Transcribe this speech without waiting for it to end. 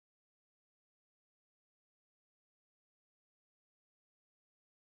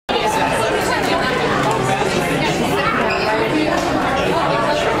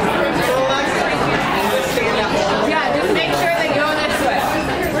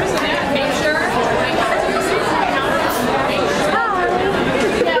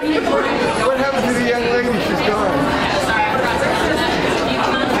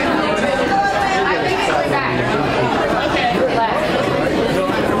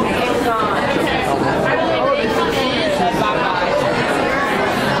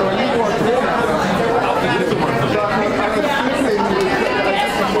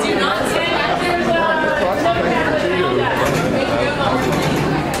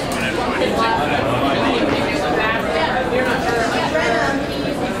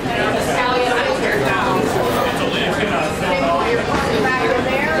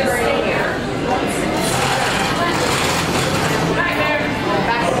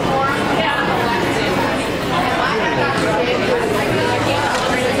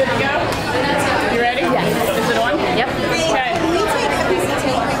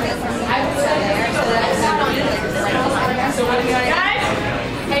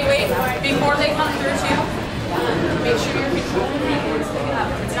Hey, wait, before they come through too, make sure you're controlling it.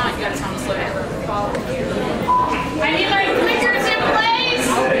 If not, you gotta tell them to slow down. I need my clickers in place!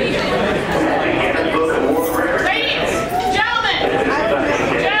 Ladies, gentlemen,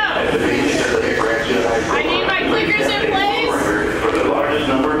 Joe, I need my clickers in place. For the largest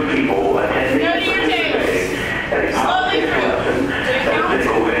number of people attending. Go to your tables. Slowly through.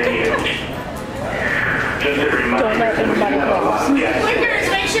 Just a reminder. Don't let anybody close. Clickers,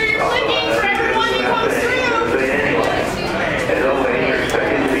 make sure you're clicking for everyone who comes through.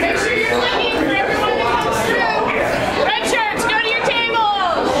 Make sure you're clicking for everyone who comes through. Red shirts, go to your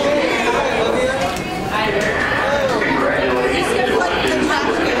tables.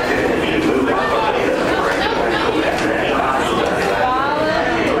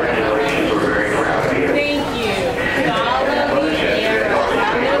 Thank you.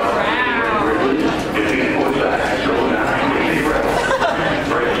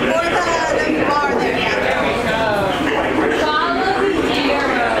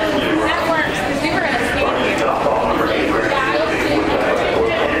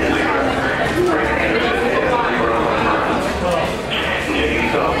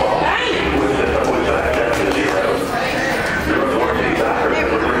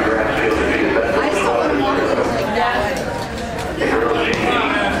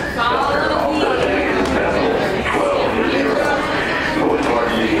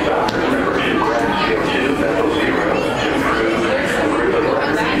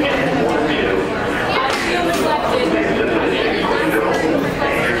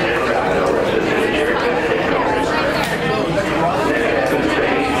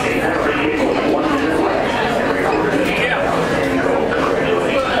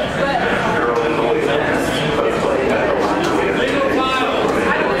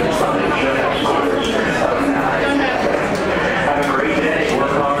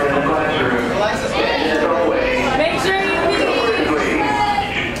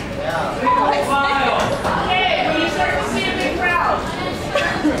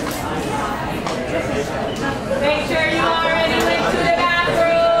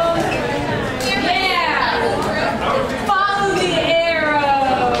 Follow the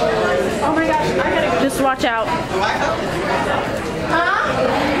arrow on the ground. Watch out.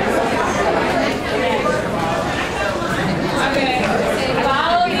 Okay.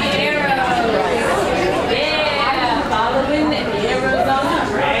 Follow the arrows. Yeah. Following the arrows on the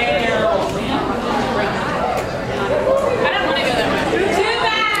trail. I don't want to go that way. Too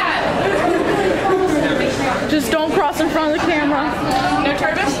bad. Just don't cross in front of the camera. No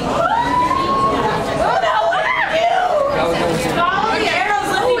turbos? Oh no, what are you? Follow the arrows.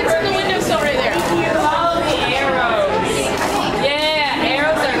 Oh, it's in the windowsill right there. Follow the arrows. Yeah,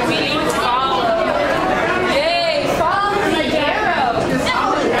 arrows are being followed. Yay, follow the arrows.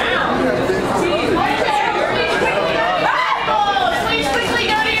 All around. Tables! Please quickly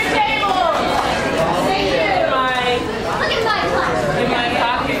go to your tables. Thank you. In my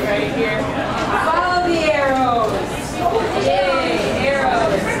pocket right here. Follow the arrows. Yay,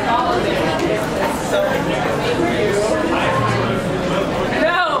 arrows. Follow them.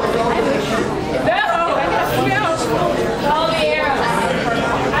 No! No! Follow the arrows.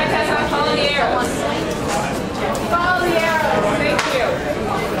 Hi, Tessa. Follow the arrows. Follow the arrows. Thank you.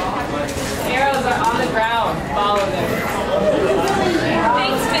 Arrows are on the ground. Follow them.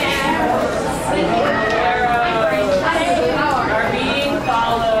 Thanks, man. Arrows are being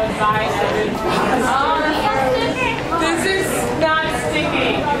followed by this is not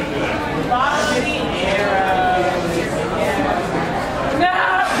sticky. Follow the arrows. No!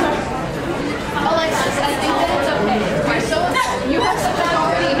 Alexis, I think that it's okay. You have such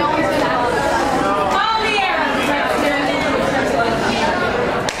authority, no one's gonna have it. Follow the arrows.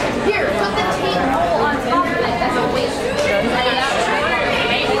 Here, put the tape roll on top of it as a weight.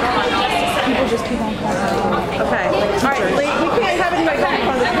 People just keep on calling. Okay. All right. We can't have anybody come in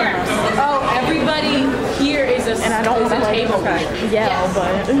front of the camera. Oh, everybody here is a And I don't want to table. yell,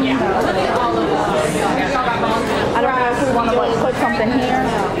 but Yeah. Look at all of us. I don't know if we want to like put something here,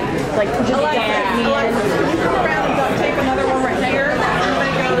 like just Yeah. Come around and take another one right there.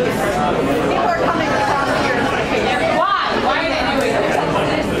 Everybody goes. People are coming across here. Why? Why are they doing this?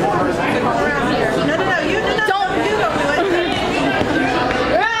 Come around here. No, you do not. Don't do it.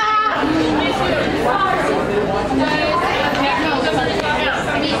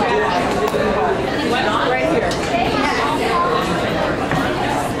 Right here.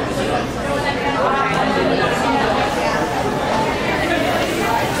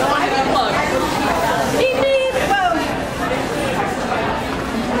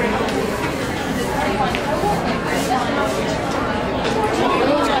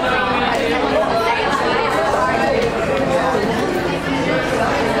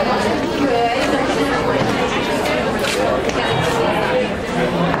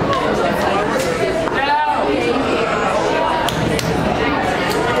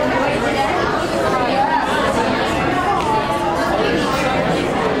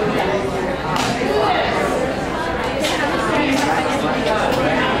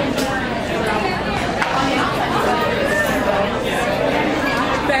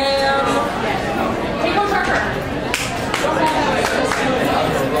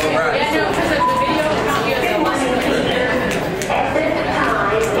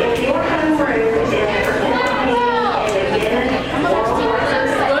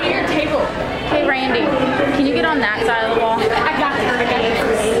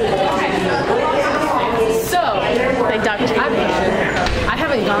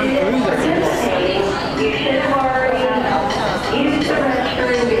 I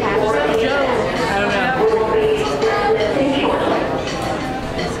don't know.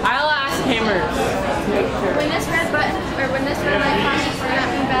 I'll ask Hammers. When this red button, or when this red light flashes, does that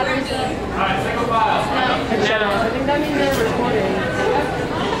mean batteries are... No. I think that means they're recording.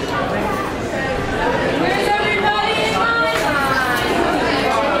 Where's everybody in my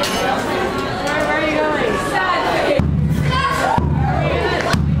Where are you going?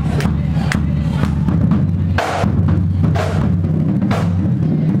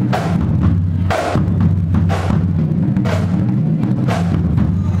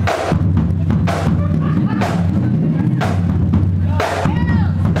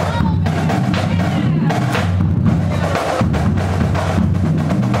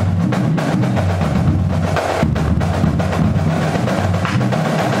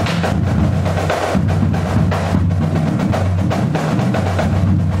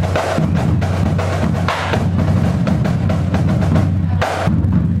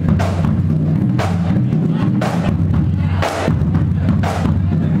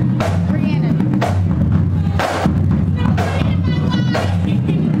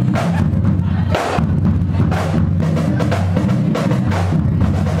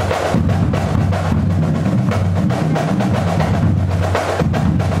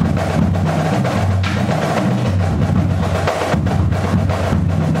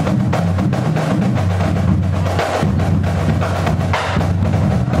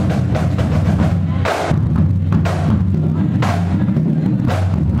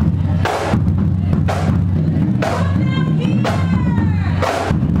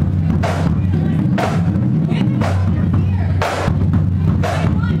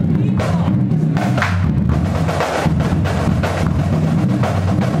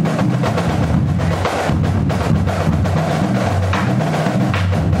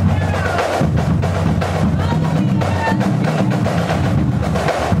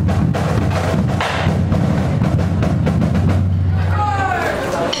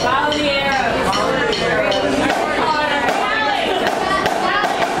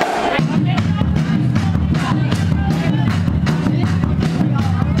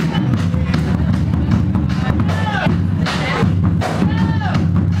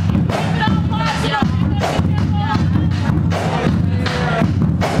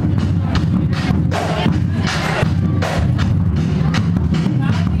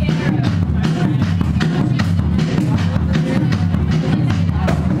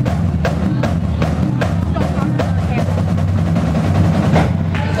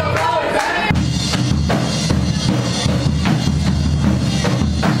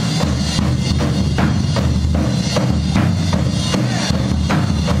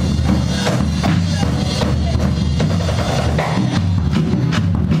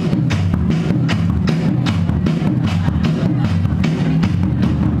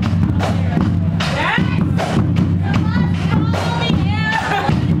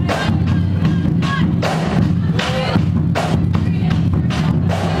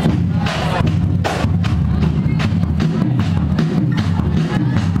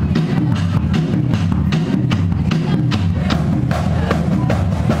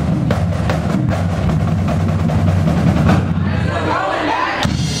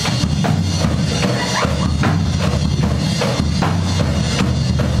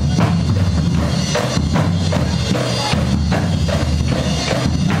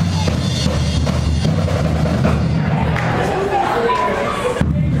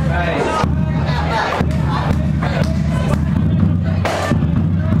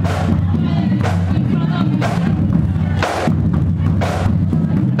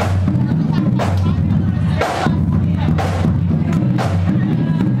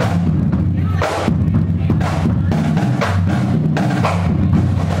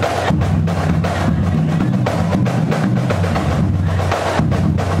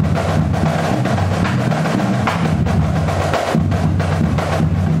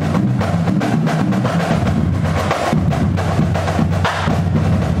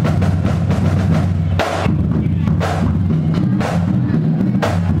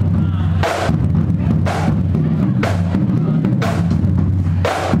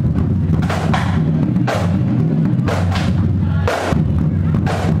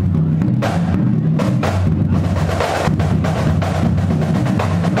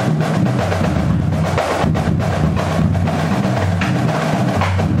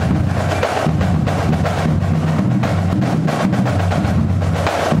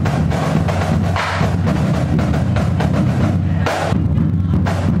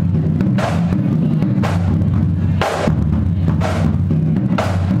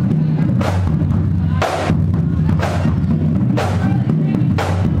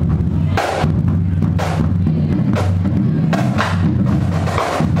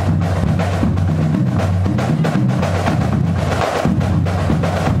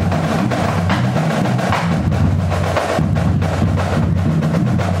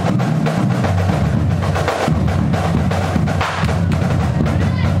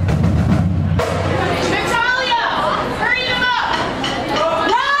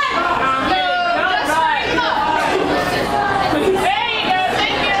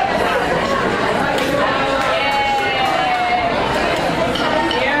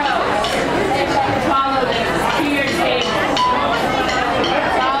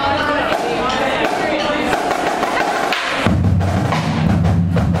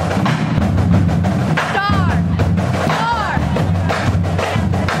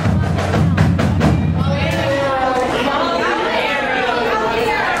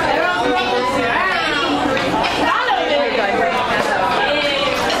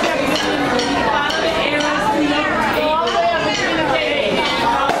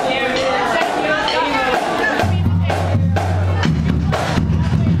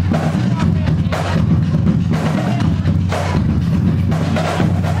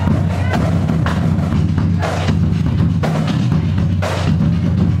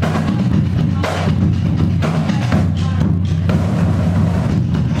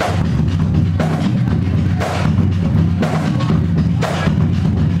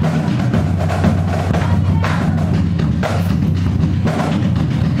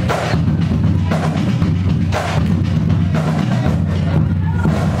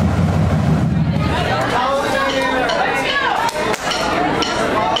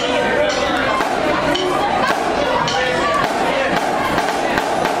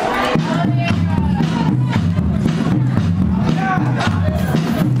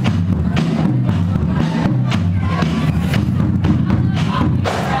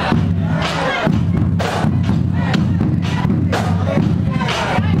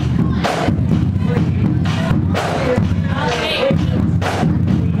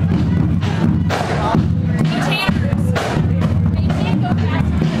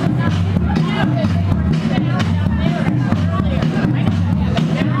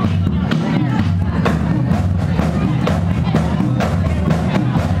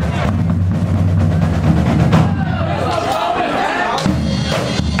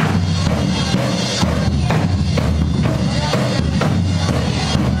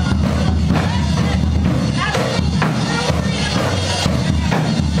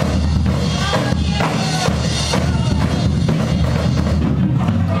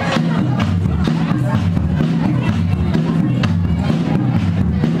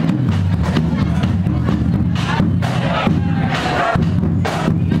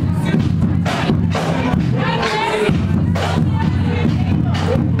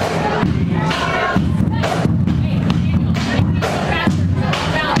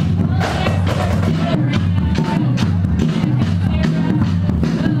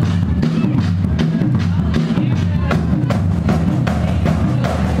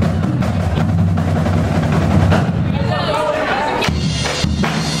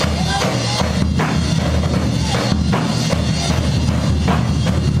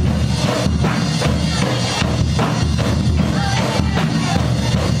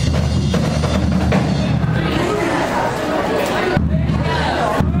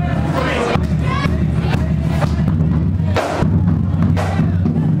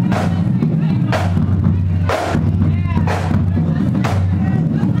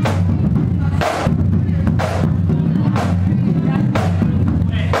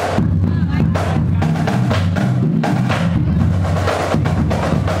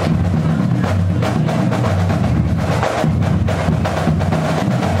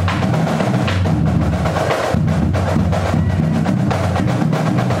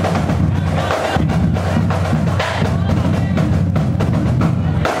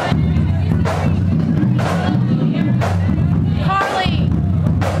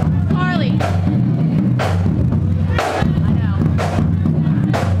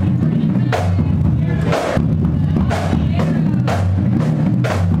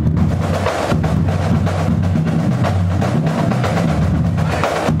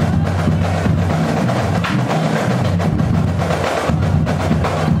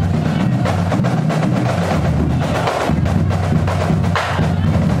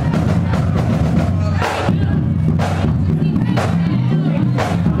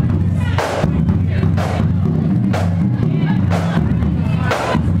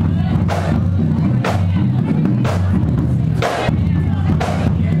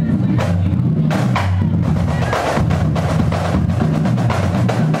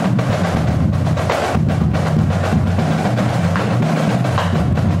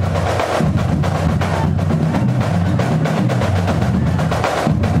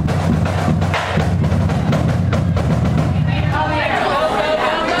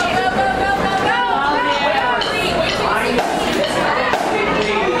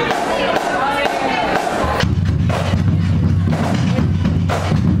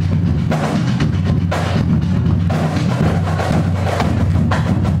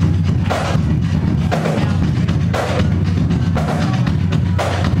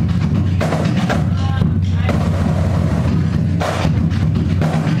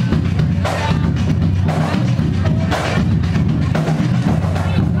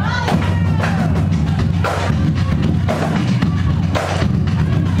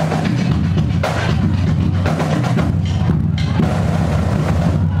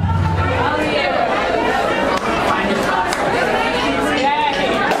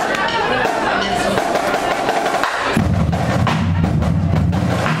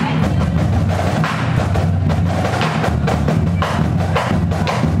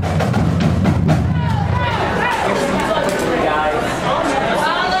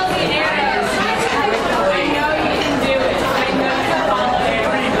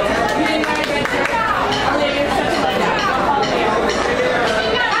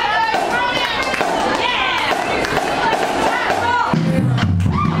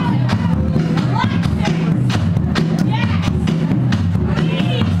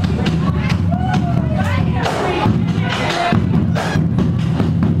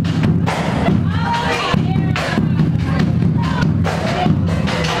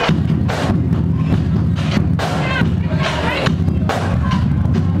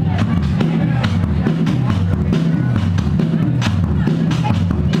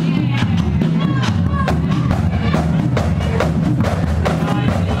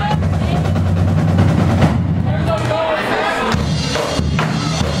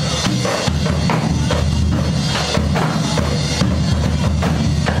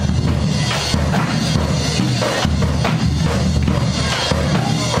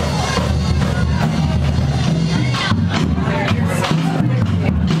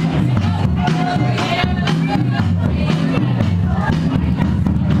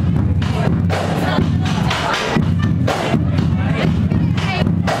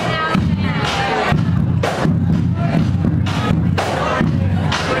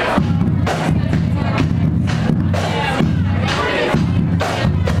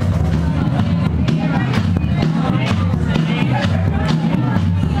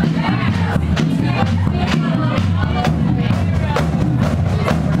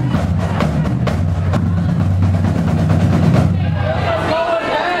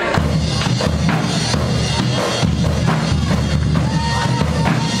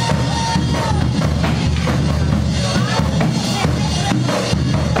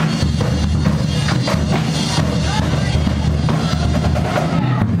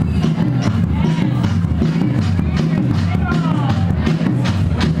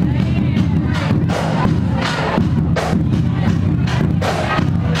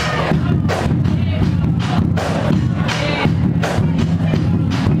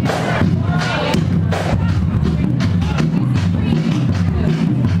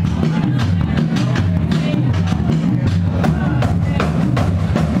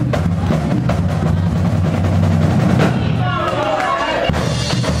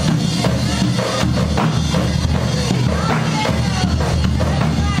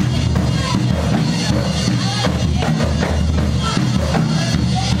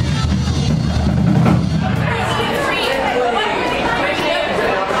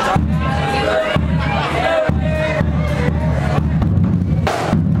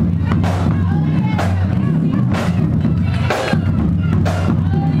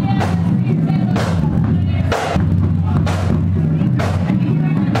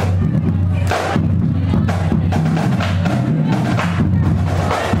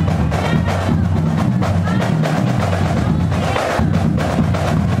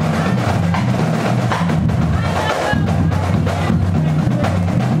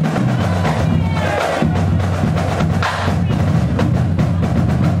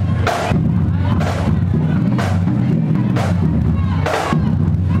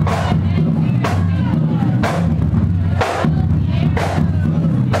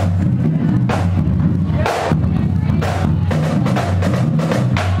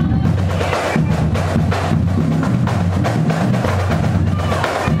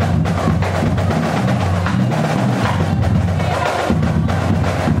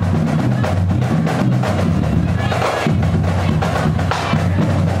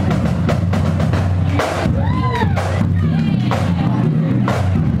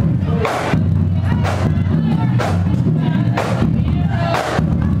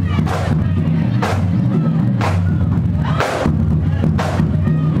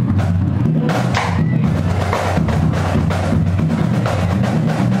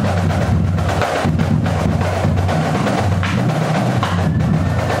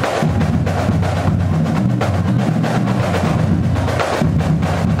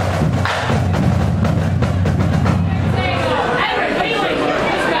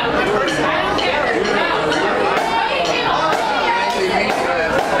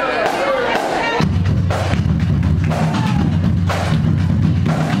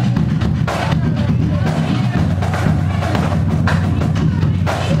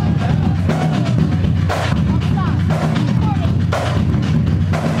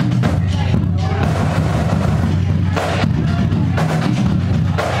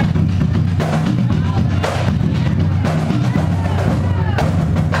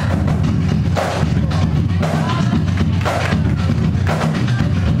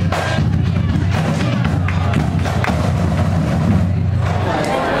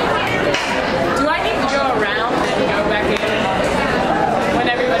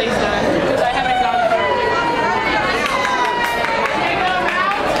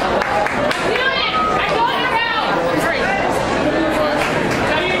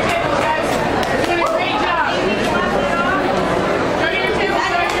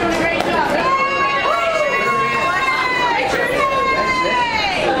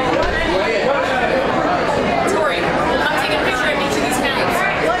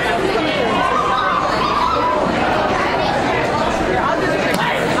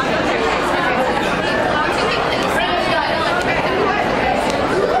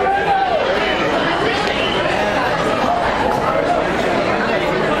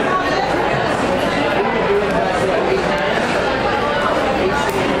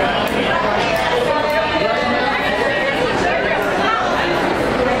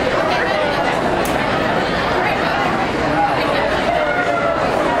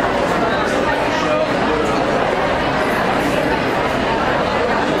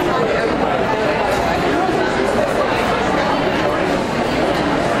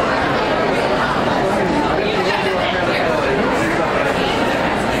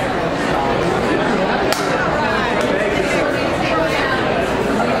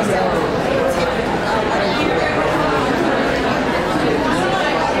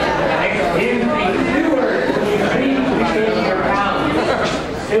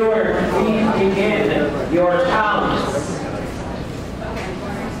 Stewart, please begin your count.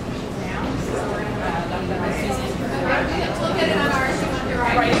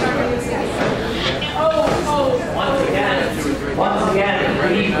 Once again,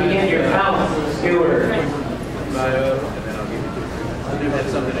 please begin your count, Stewart. I'll do that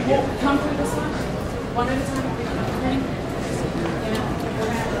something again. Come through this one. One at a time.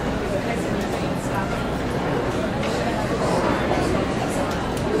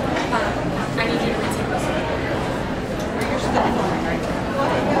 Ready? I need you to retake this one. You're still filming, right?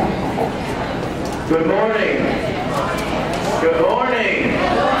 Good morning. Good morning.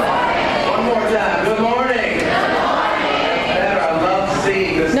 One more time. Good morning. Better. I love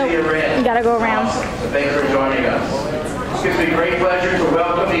seeing this red. You gotta go around. Awesome. So thanks for joining us. It gives me great pleasure to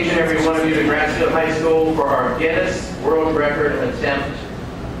welcome each and every one of you to Grassfield High School for our Guinness World Record attempt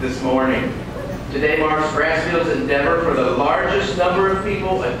this morning. Today marks Grassfield's endeavor for the largest number of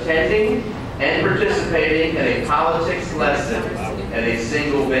people attending and participating in a politics lesson at a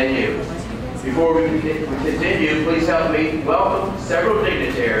single venue. Before we continue, please help me welcome several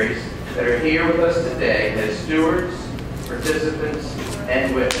dignitaries that are here with us today as stewards, participants,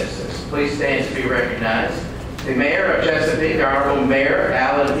 and witnesses. Please stand to be recognized. The Mayor of Chesapeake, the Honorable Mayor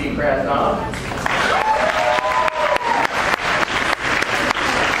Alan P. Krasnoff.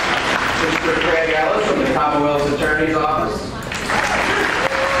 Mr. Craig Ellis from the Commonwealth's Attorney's Office.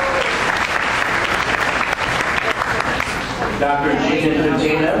 Dr. Gina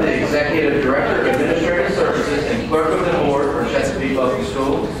Infantino, the Executive Director of Administrative Services and Clerk of the Board for Chesapeake Public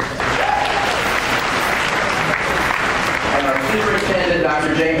Schools. And our Superintendent,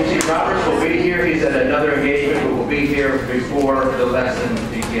 Dr. James T. Roberts, will be here. He's at another engagement, but will be here before the lesson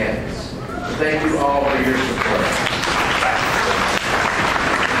begins. So thank you all for your support.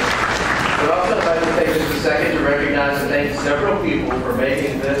 But also, I'd like to take just a second to recognize and thank several people for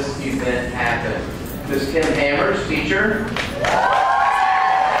making this event happen. Ms. Kim Hammers, teacher. Ms.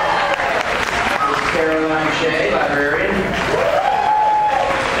 Caroline Shea, librarian.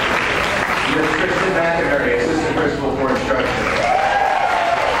 Ms. Kristen McInerney, assistant principal for instruction.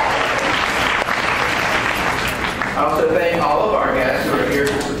 I also thank all of our guests who are here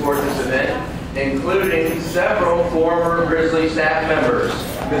to support this event, including several former Grizzly staff members.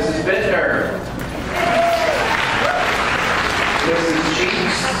 Mrs. Bittner, Mrs.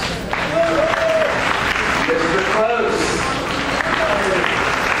 Cheeks, Mr. Close,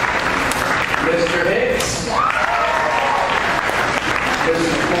 Mr. Hicks,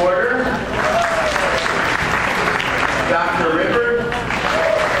 Mrs. Porter, Dr. Ripper,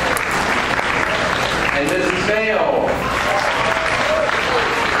 and Mrs. Vale.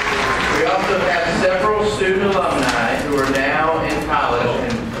 We also have several student alumni who are now in college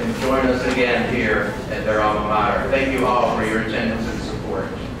and join us again here at their alma mater. Thank you all for your attendance and support.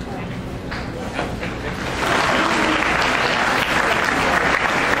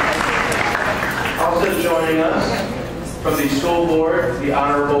 Also joining us from the school board, the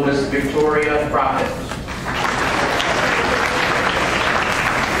Honorable Miss Victoria Prophet.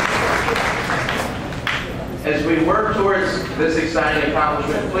 As we work towards this exciting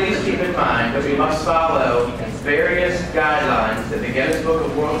accomplishment, please keep in mind that we must follow various guidelines that the Guinness Book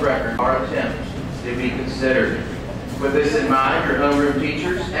of World Records are attempts to be considered. With this in mind, your homeroom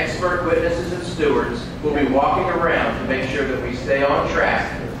teachers, expert witnesses, and stewards will be walking around to make sure that we stay on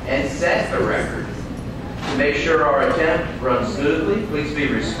track and set the record. To make sure our attempt runs smoothly, please be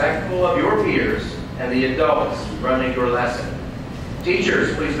respectful of your peers and the adults running your lesson.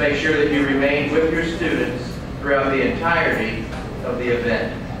 Teachers, please make sure that you remain with your students throughout the entirety of the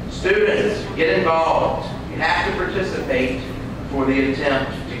event. Students, get involved. You have to participate for the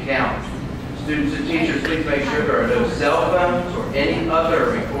attempt to count. Students and teachers, please make sure there are no cell phones or any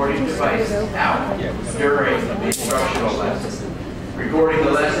other recording devices out during the instructional lesson. Recording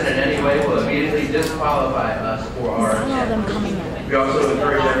the lesson in any way will immediately disqualify us for our attempt. We also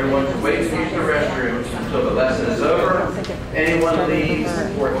encourage everyone to wait to use the restroom until the lesson is over. Anyone leaves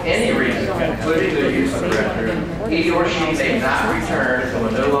for any reason, including the use of the restroom, he or she may not return and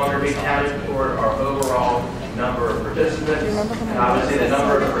will no longer be counted toward our overall number of participants. And obviously the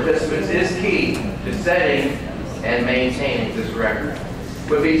number of participants is key to setting and maintaining this record.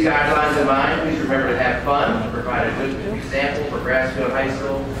 With these guidelines in mind, please remember to have fun, provide a good example for Grassfield High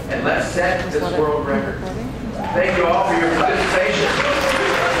School, and let's set this world record. Thank you all for your participation.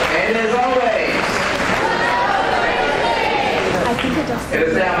 And as always, it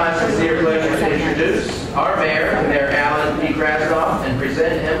is now my sincere pleasure to introduce our Mayor, Mayor Alan P. Krasnoff, and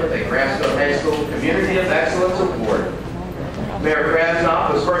present him with a Grassfield High School Community of Excellence Award. Mayor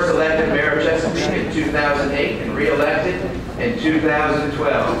Krasnoff was first elected Mayor of Chesapeake in 2008 and re-elected in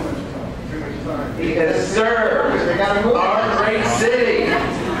 2012. He has served our great city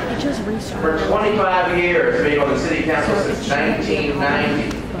for 25 years, being on the city council since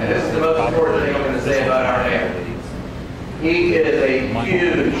 1990. And this is the most important thing I'm going to say about our mayor. He is a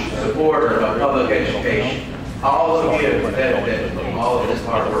huge supporter of public education. All of you benefit from all of this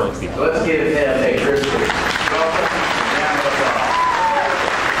hard work. So let's give him a crispy welcome and round of applause.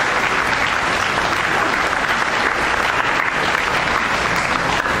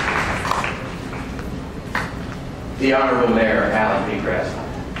 The Honorable Mayor, Alan P. Grassfield.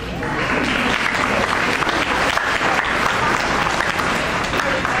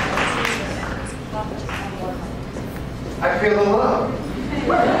 I feel the love.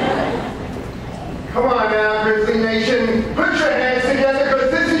 Come on now, Grizzly Nation. Put your hands together because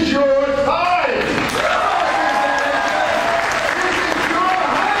this is your time. This is your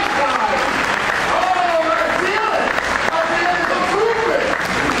high time. Oh, I feel it. I feel the movement.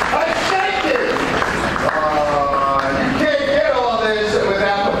 I shake it. You can't get all this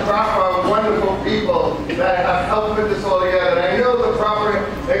without the proper, wonderful people that have helped put this all together. And I know the proper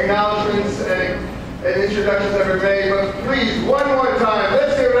acknowledgments and introductions have been made, but please, one more time,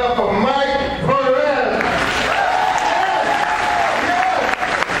 let's give it up for Mike Perez.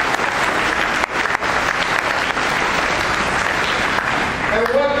 And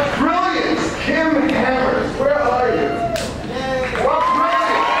what brilliance, Kim Hammers, where are you? What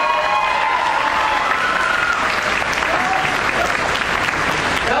brilliance.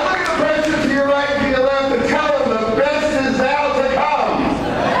 Now look at the person to your right and to your left and tell them the best is out to come.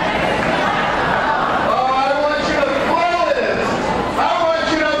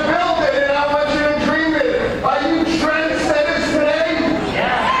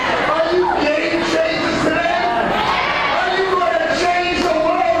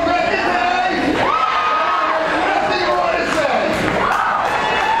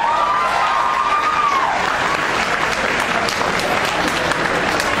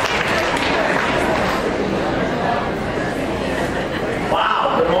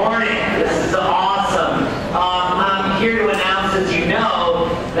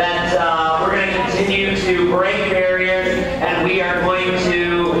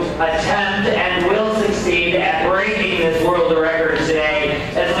 Attempt and will succeed at breaking this world record today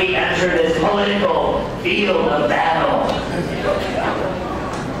as we enter this political field of battle.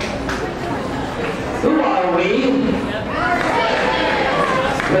 Who are we?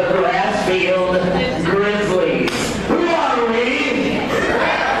 The Grassfield Grizzlies. Who are we?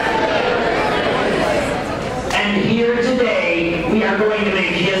 And here today, we are going to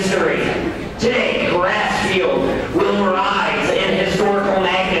make history. Today, Grassfield will rise in historical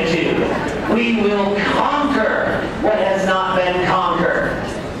magnitude. We will conquer what has not been conquered.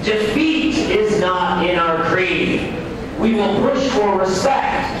 Defeat is not in our creed. We will push for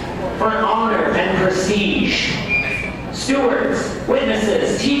respect, for honor and prestige. Stewards,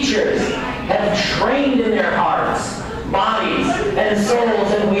 witnesses, teachers have trained in their hearts, bodies, and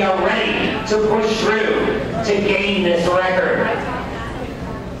souls, and we are ready to push through to gain this record.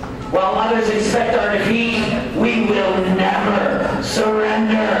 While others expect our defeat, we will never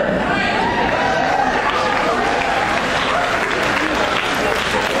surrender.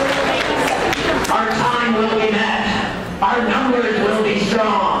 Our time will be met. Our numbers will be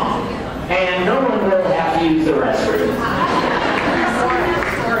strong. And no one will have to use the restroom.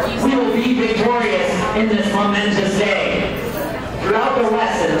 We will be victorious in this momentous day. Throughout the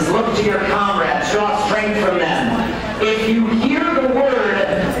lessons, look to your comrades. Draw strength from them. If you hear the word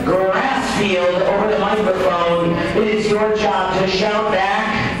Grassfield over the microphone, it is your job to shout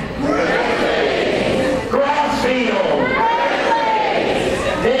back, Grassfield!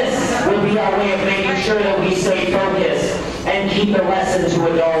 This will be our way of making sure that we stay focused and keep the lesson to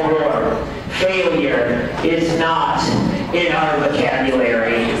a dull roar. Failure is not in our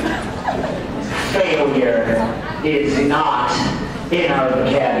vocabulary. Failure is not in our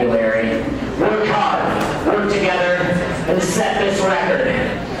vocabulary. Work hard, work together, and set this record.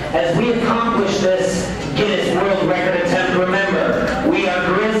 As we accomplish this Guinness World Record attempt, remember, we are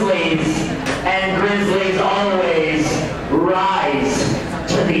Grizzlies, and Grizzlies always rise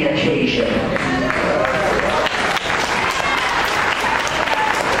to the occasion.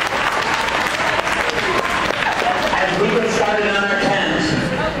 As we get started on our tent,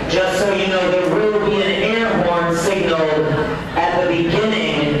 just so you know, there will be an air horn signaled at the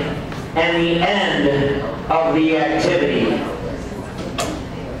beginning and the end of the activity.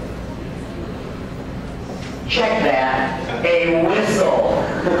 Check that. A whistle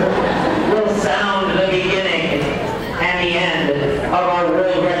will sound the beginning and the end of our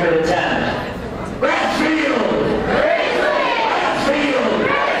world record attempt. Grassfield! Grassfield!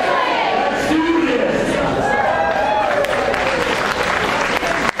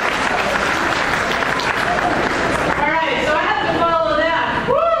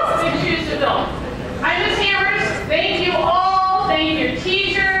 your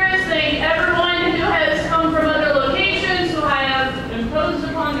teachers, thank everyone who has come from other locations who I have imposed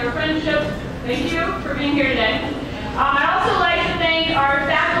upon their friendship. Thank you for being here today. I'd also like to thank our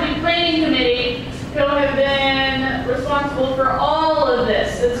faculty planning committee who have been responsible for all of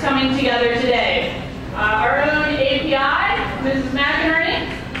this that's coming together today. Our own API, Mrs. McInerney.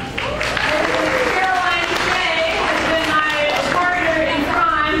 Caroline Shea has been my partner in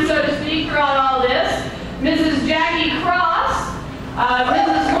crime, so to speak, throughout all this. Mrs. Jackie Cross,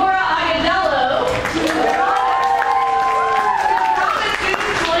 Mrs. Laura Agadello. Mrs.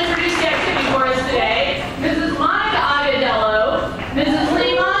 Students will introduce the activity for us today. Mrs. Monica Agadello, Mrs.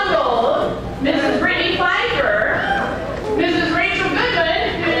 Lee Mongold, Mrs. Brittany Pfeiffer, Mrs. Rachel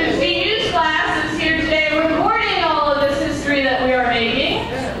Goodman, whose GU's class is here today recording all of this history that we are making.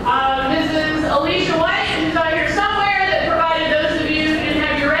 Mrs. Alicia White, who's out here somewhere, that provided those of you who didn't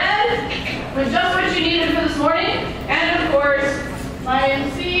have your red with just what you needed for this morning. And of course, my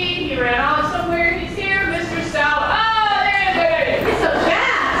MC, he ran off somewhere, he's here, Mr. Stout. Oh, there he is. He's so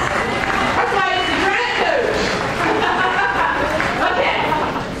fast. That's why he's the track coach. Okay,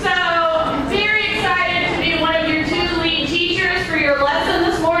 so very excited to be one of your two lead teachers for your lesson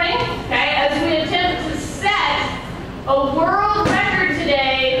this morning, okay, as we attempt to set a world record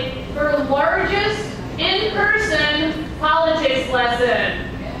today for largest in-person politics lesson.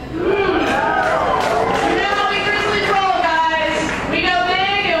 You know how we Grizzlies roll, guys. We go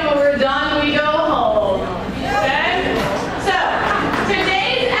big, and when we're done, we go home. Okay? So,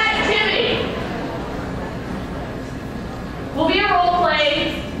 today's activity will be a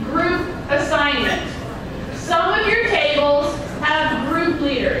role-play group assignment. Some of your tables have group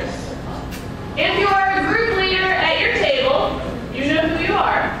leaders. If you are a group leader at your table, you know who you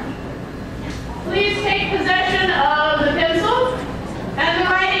are. Please take possession of the pencil and the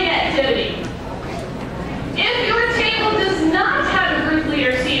writing activity. If your table does not have a group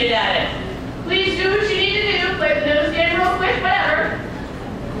leader seated at it, please do what you need to do, play the nose game real quick, whatever,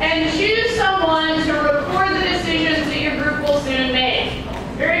 and choose someone to record the decisions that your group will soon make.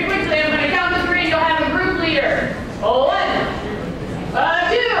 Very quickly, I'm going to count to 3, you'll have a group leader. 1, 2,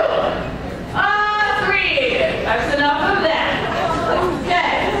 3. That's enough of that.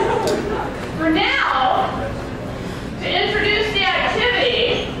 Okay. For now, to introduce the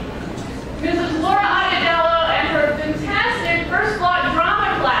activity, Mrs. Laura Agadello and her fantastic first block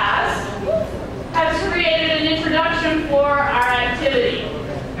drama class has created an introduction for our activity.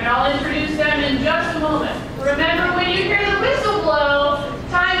 And I'll introduce them in just a moment. Remember, when you hear the whistle blow,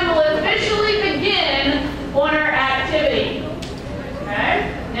 time will officially begin on our activity.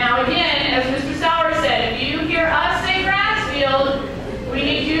 Okay? Now again, as Mr. Sauer said, if you hear us say Grassfield, we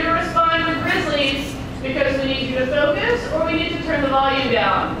need you to respond with Grizzlies, because we need you to focus, or we need to turn the volume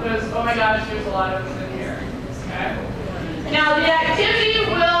down, because, oh my gosh, there's a lot of us in here. Okay? Now, the activity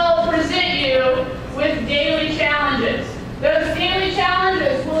will present you with daily challenges. Those daily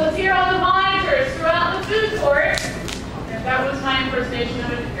challenges will appear on the monitors throughout the food court. That was my impersonation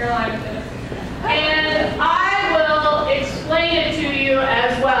of it, Carolina did. And I will explain it to you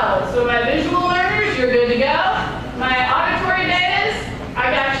as well. So my visual learners, you're good to go. My auditory days,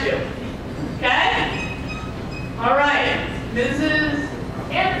 I got you. Okay? All right. Mrs.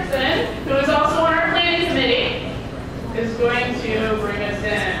 Anderson, who is also on our planning committee, is going to bring us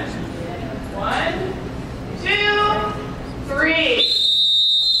in. 1, 2, 3.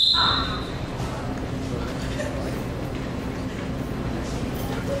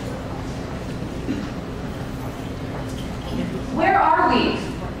 Where are we?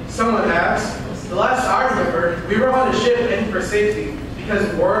 Someone asked. The last I remember, we were on a ship in for safety because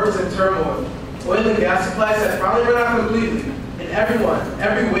the world was in turmoil. Oil and gas supplies had finally run out completely, and everyone,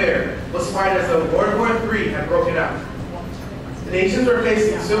 everywhere, was fighting as though World War III had broken out. The nations were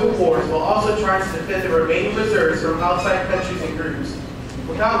facing civil wars while also trying to defend the remaining reserves from outside countries and groups.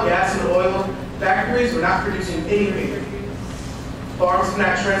 Without gas and oil, factories were not producing anything. Farms could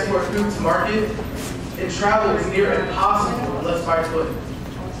not transport food to market, and travel was near impossible unless by foot.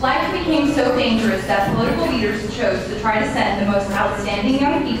 Life became so dangerous that political leaders chose to try to send the most outstanding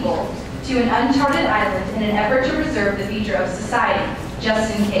young people to an uncharted island in an effort to preserve the future of society,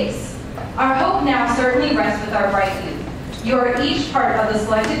 just in case. Our hope now certainly rests with our bright youth. You are each part of the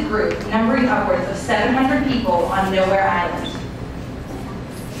selected group, numbering upwards of 700 people on Nowhere Island.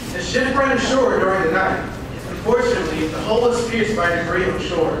 The ship ran ashore during the night. Unfortunately, the hull was pierced by debris on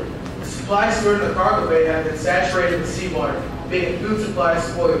shore. The supplies stored in the cargo bay had been saturated with seawater, making food supplies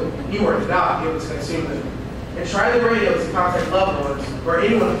spoiled. You were not able to consume them. And trying the radio to contact loved ones, or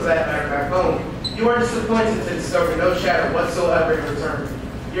anyone for that matter back home, you are disappointed to discover no chatter whatsoever in return.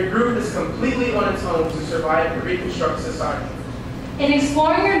 Your group is completely on its own to survive and reconstruct society. In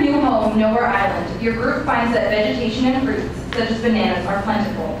exploring your new home, Nowhere Island, your group finds that vegetation and fruits, such as bananas, are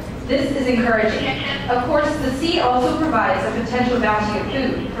plentiful. This is encouraging. Of course, the sea also provides a potential bounty of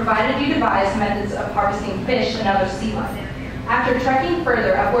food, provided you devise methods of harvesting fish and other sea life. After trekking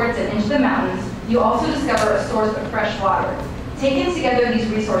further upwards and into the mountains, you also discover a source of fresh water. Taken together, these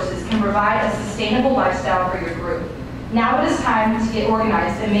resources can provide a sustainable lifestyle for your group. Now it is time to get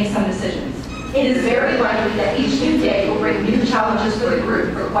organized and make some decisions. It is very likely that each new day will bring new challenges for the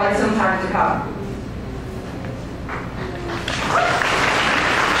group for quite some time to come.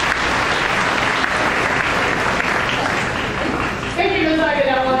 Thank you, Ms.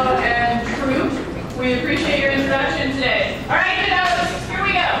 Agudelo and Troop. We appreciate your introduction today. All right, kiddos, here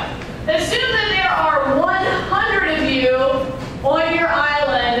we go. Assume that there are 100 of you on your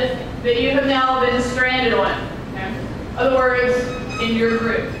island that you have now been stranded on. Okay? In other words, in your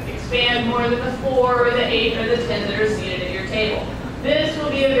group. Expand more than the 4 or the 8 or the 10 that are seated at your table. This will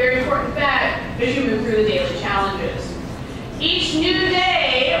be a very important fact as you move through the daily challenges. Each new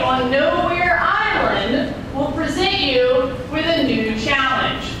day on Nowhere Island will present you with a new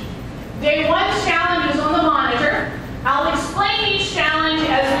challenge. Day 1's challenge is on the monitor. I'll explain each challenge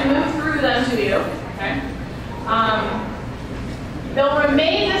as we move through them to you. Okay? They'll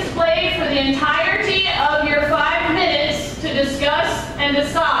remain displayed for the entirety of your 5 minutes to discuss and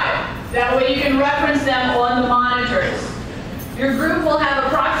decide. That way you can reference them on the monitors. Your group will have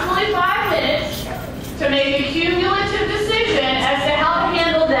approximately 5 minutes to make a cumulative decision as to how to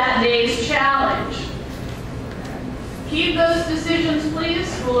handle that day's challenge. Keep those decisions, please,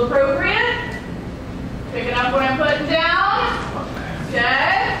 school appropriate. Picking up what I'm putting down.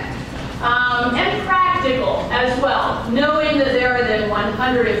 Okay. And practical as well, knowing that there are then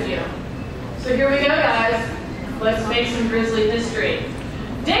 100 of you. So here we go, guys. Let's make some Grizzly history.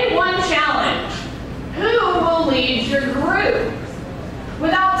 Day 1 challenge. Who will lead your group?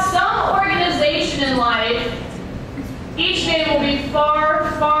 Without some organization in life, each day will be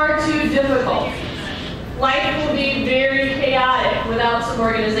far, far too difficult. Life will be very chaotic without some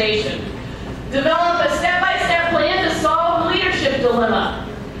organization. Develop a step-by-step plan to solve the leadership dilemma.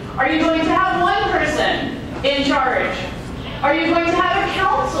 Are you going to have one person in charge? Are you going to have a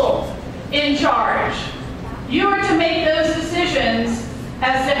council in charge? You are to make those decisions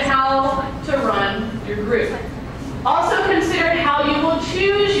as to how to run your group. Also consider how you will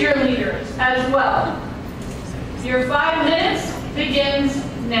choose your leaders as well. Your 5 minutes begins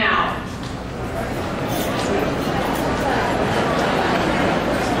now.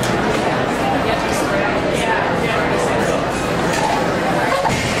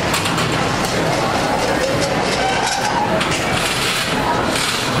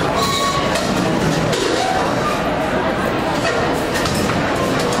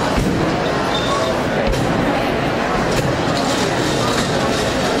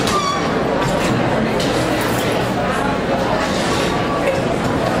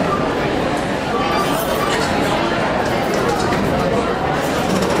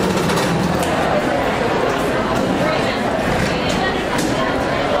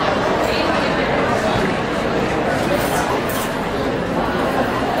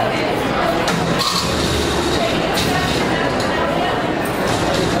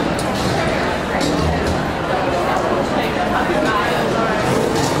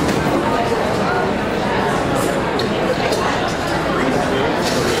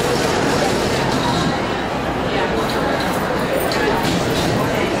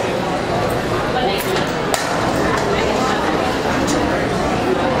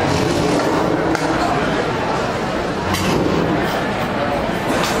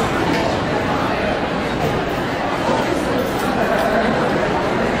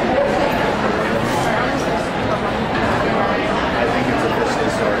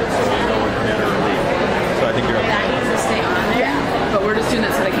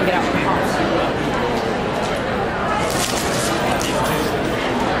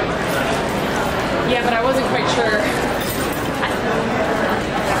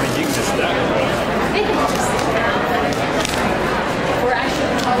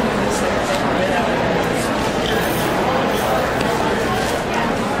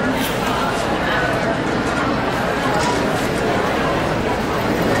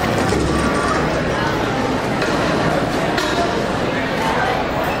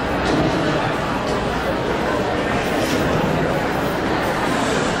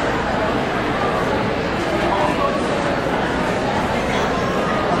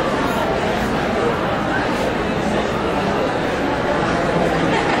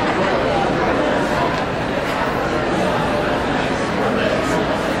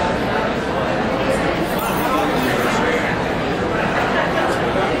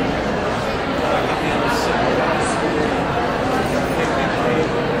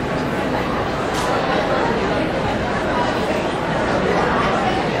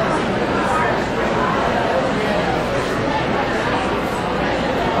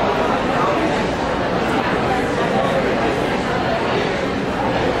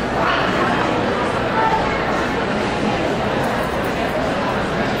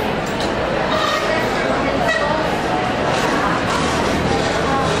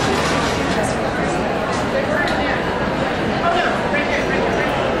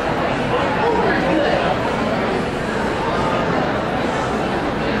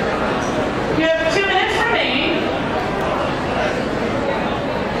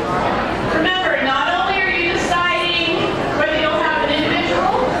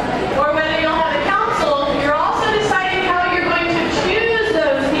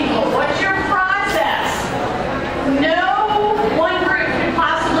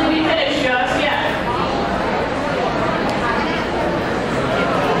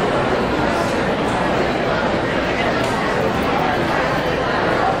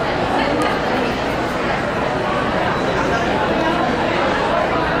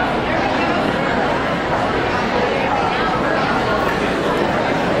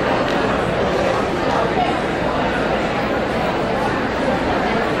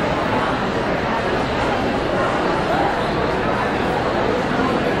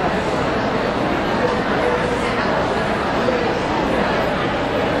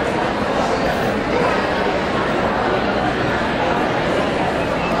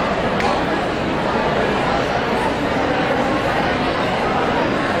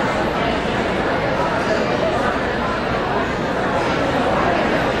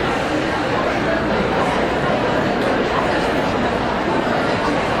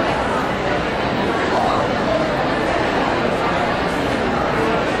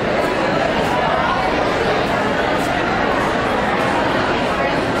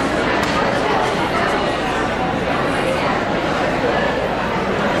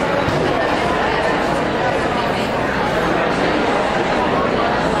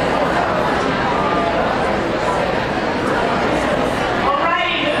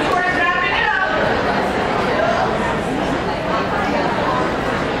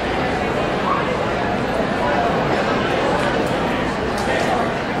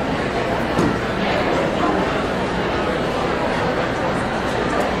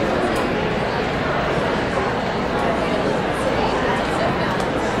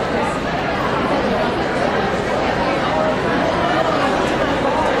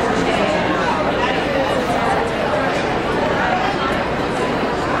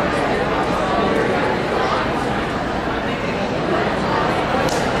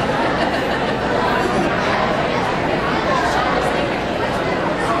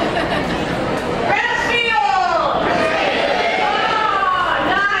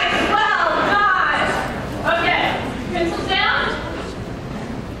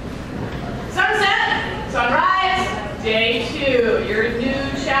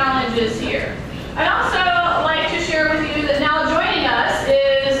 I'd also like to share with you that now joining us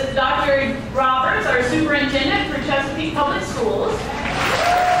is Dr. Roberts, our superintendent for Chesapeake Public Schools.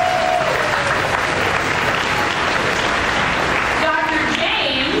 Dr.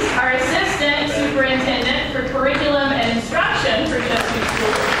 James, our assistant superintendent for curriculum and instruction for Chesapeake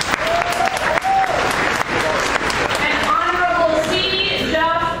Schools. And Honorable C.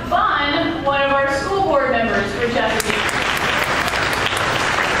 Jeff Bunn, one of our school board members for Chesapeake.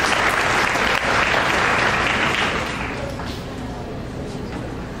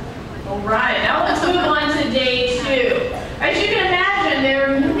 All right, now let's move on to day 2. As you can imagine, there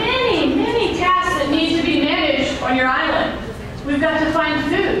are many, many tasks that need to be managed on your island. We've got to find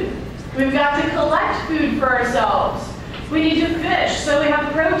food. We've got to collect food for ourselves. We need to fish so we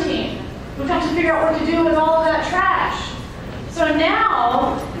have protein. We've got to figure out what to do with all of that trash. So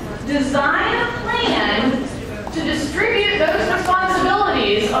now, design a plan to distribute those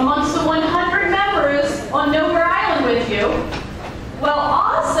responsibilities amongst the 100 members on Nowhere Island with you, while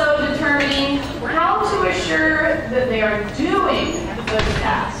also determining how to assure that they are doing those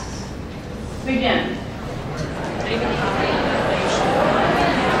tasks. Begin.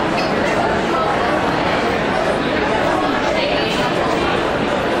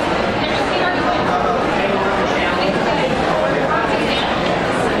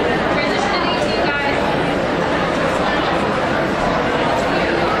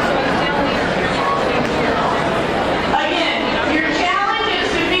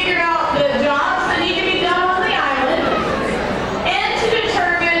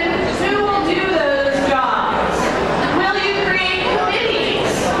 Those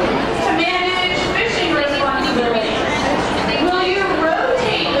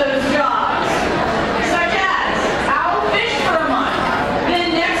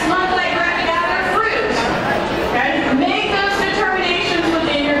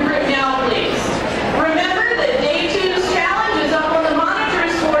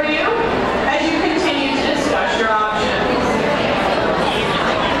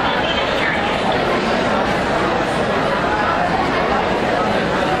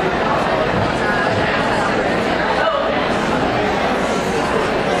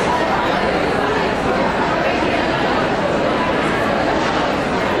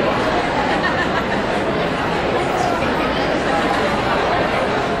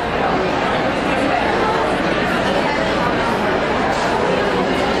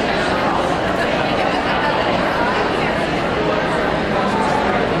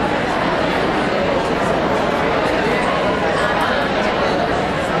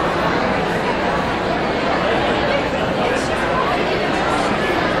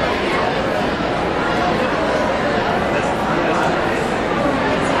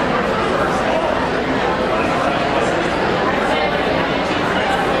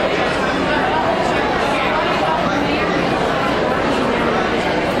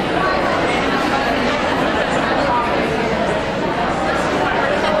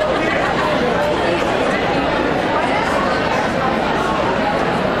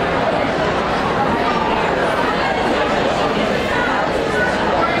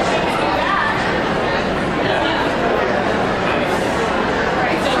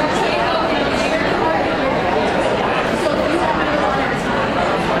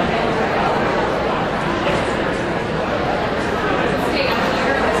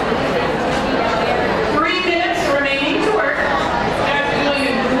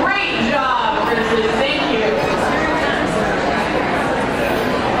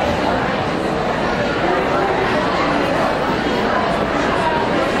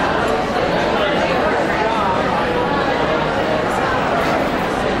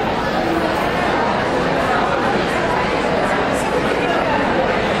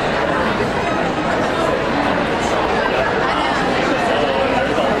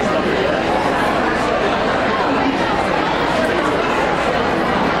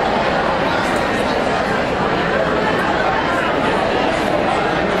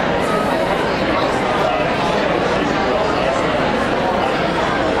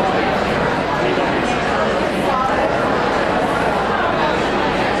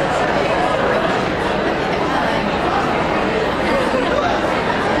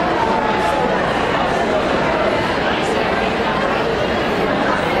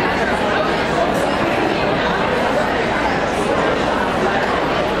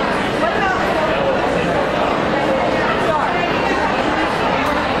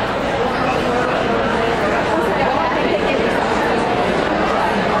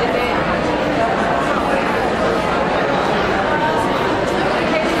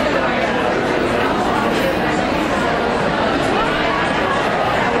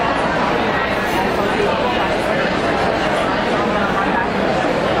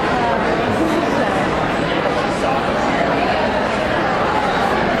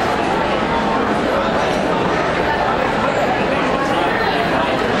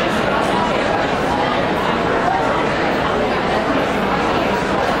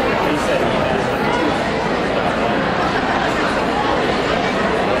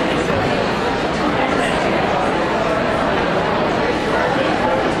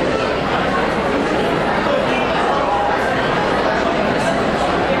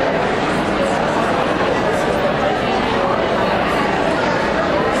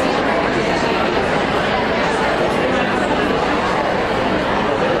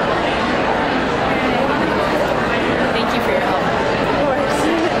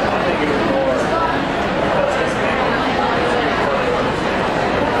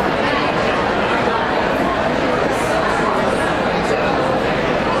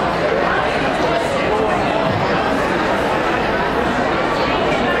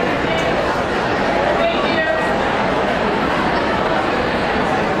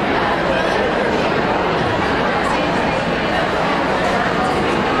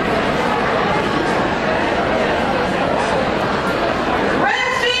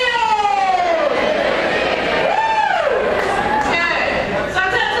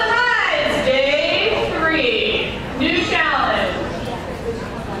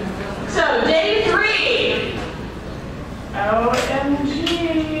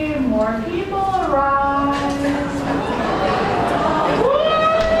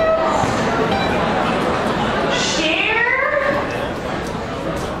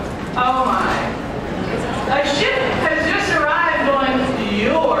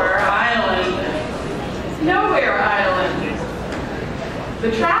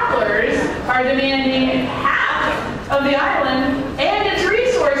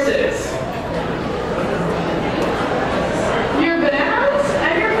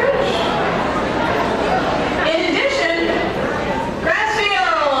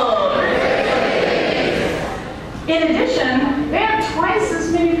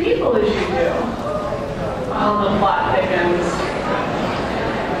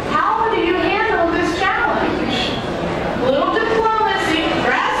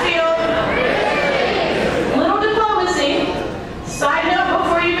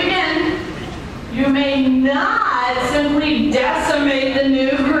the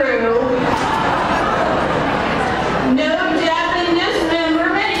new crew. No death and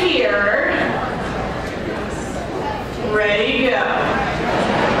dismemberment here. Ready to go.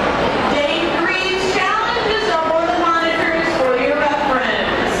 Date 3's challenges up on the monitors for your reference.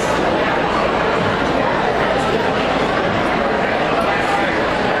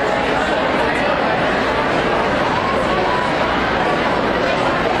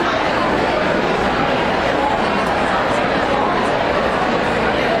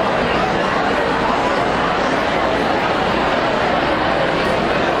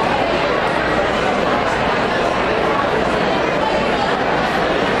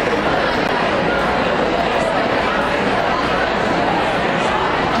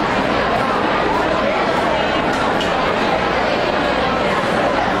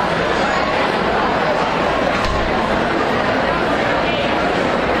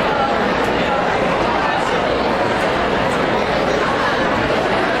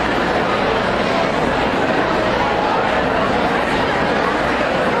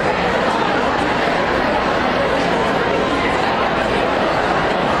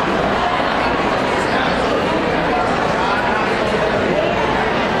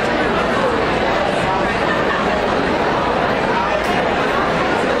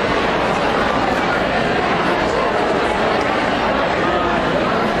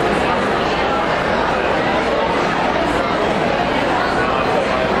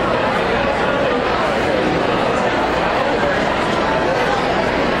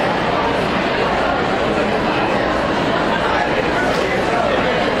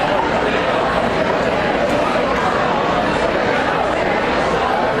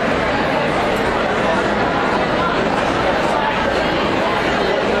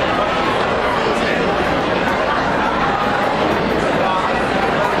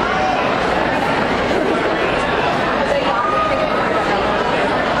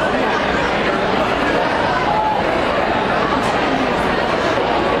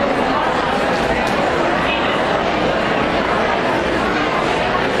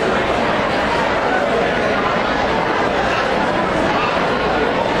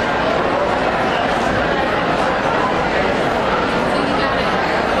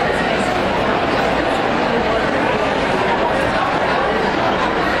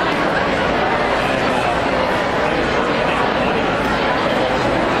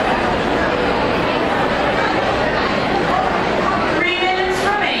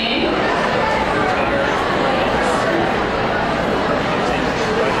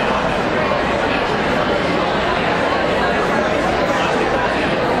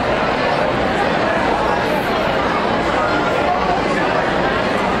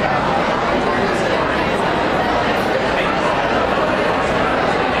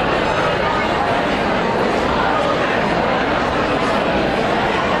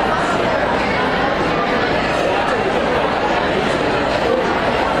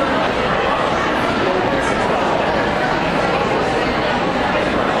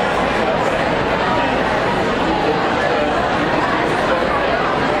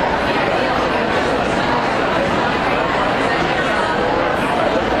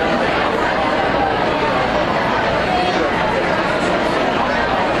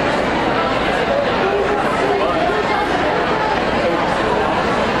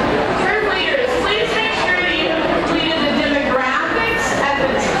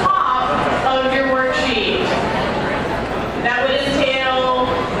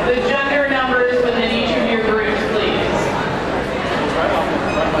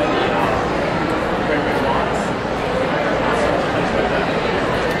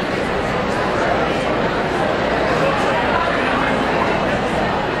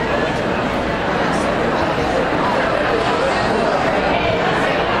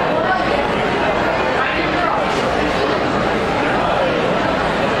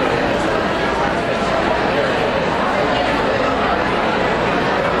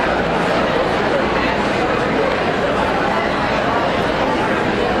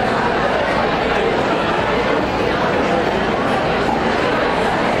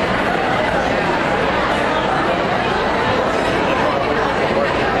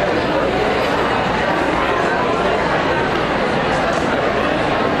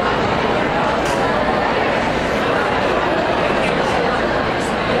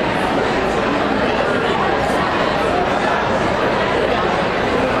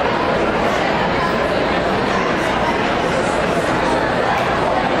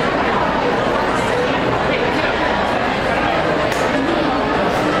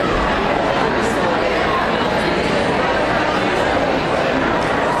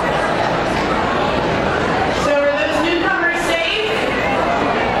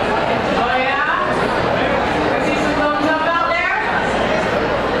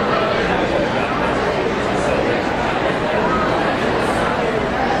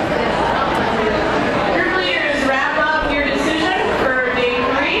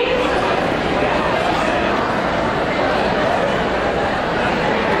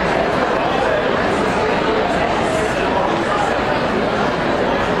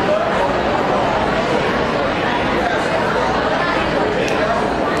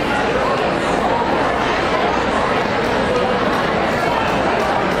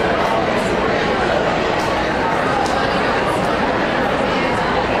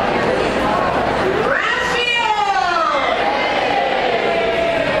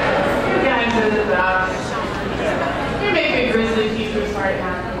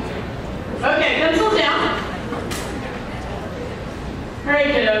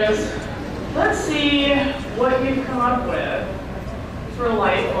 windows. Let's see what you've come up with for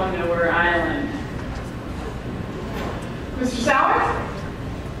life on Nowhere Island. Mr. Sauer?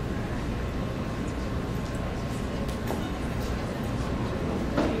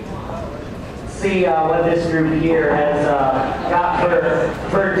 See what this group here has got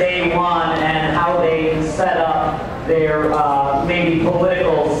for day one and how they set up their maybe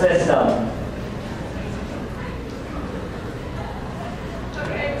political system.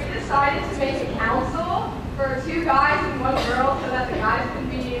 Okay, we decided to make a council for 2 guys and 1 girl so that the guys can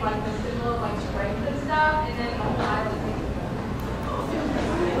be like the symbol of like strength and stuff, and then the whole island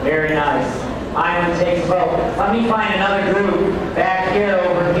takes. Very nice. Island takes vote. Let me find another group back here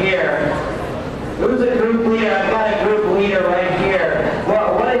over here. Who's a group leader? I've got a group leader right here.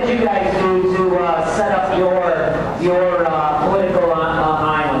 What did you guys do to set up your political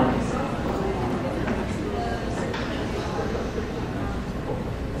island?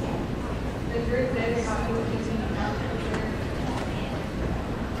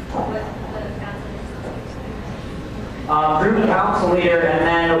 Group council leader, and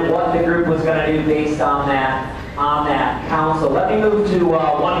then what the group was going to do based on that council. Let me move to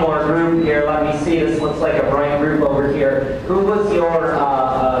one more group here. Let me see. This looks like a bright group over here. Who was your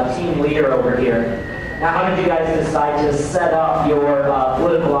team leader over here? Now, how did you guys decide to set up your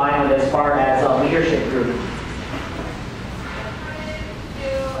political island as far as a leadership group?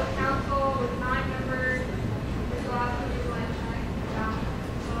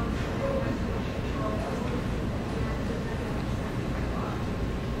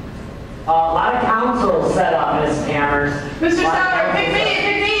 A lot of councils set up, Ms. Hammers. Mr. Sauer, pick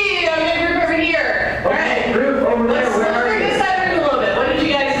me! I'm in a group over here. Okay, all right. Group over there. Let's bring this side a little bit. What did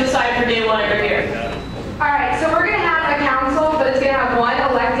you guys decide for day one over here? Alright, so we're going to have a council, but it's going to have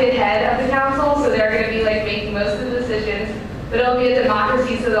 1 elected head of the council, so they're going to be like making most of the decisions. But it'll be a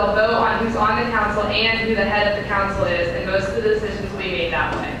democracy, so they'll vote on who's on the council and who the head of the council is, and most of the decisions will be made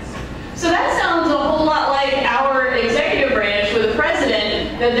that way. So that sounds a whole lot like our executive branch with a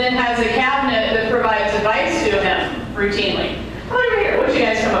president that then has a cabinet that provides advice to him routinely. Come over here. What did you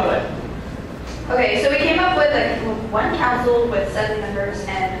guys come up with? Okay, so we came up with like 1 council with 7 members,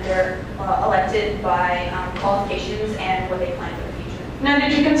 and they're elected by qualifications and what they plan for the future. Now,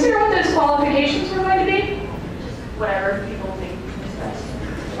 did you consider what those qualifications were going to be? Just whatever people think is best.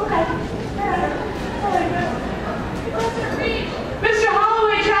 Okay. Mr.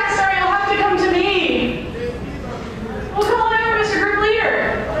 Holloway, track star, you'll have to come to me. Well, come on over, Mr. Group Leader.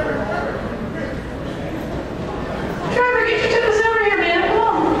 Trevor, get your tips over here, man. Come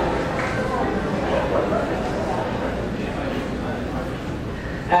on.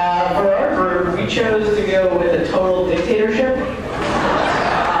 For our group, we chose to go with a total dictatorship.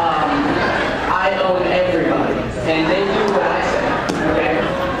 I own everybody, and they do what I say, okay?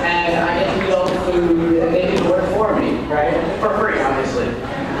 And I get to eat all the food, and they do the work for me, right? For free, obviously.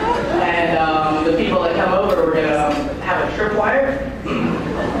 And the people that come over, we're gonna have a tripwire.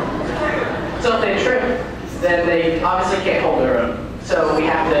 So if they trip, then they obviously can't hold their own. So we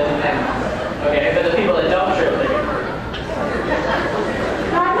have to, okay, but the people that don't trip, they get hurt.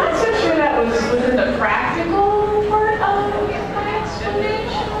 Now, I'm not so sure that was within the practical part of my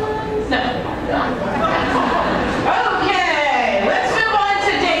explanations. No. Okay, let's move on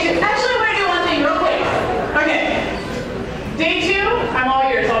to day 2. Actually, we're going to do one thing real quick. Okay, day 2, I'm all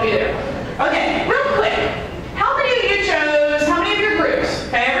yours, I'll be there. Okay, real quick. How many of you chose, how many of your groups,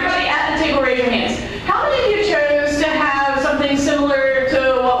 okay, everybody at the table, raise your hands. How many of you chose to have something similar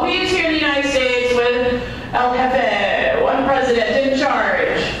to what we use here in the United States with El Jefe, 1 president in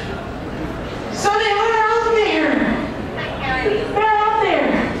charge? So they are out there. They're out there.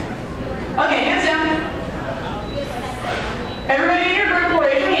 Okay, hands down. Everybody in your group will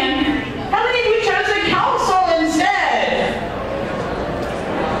raise your hand. How many of you chose the council instead?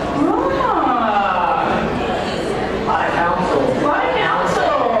 Ah. A lot of councils. A lot of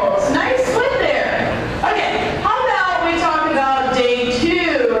councils. Nice split there. Okay, how about we talk about day 2?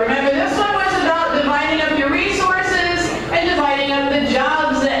 Remember, this one was about dividing up your resources and dividing up the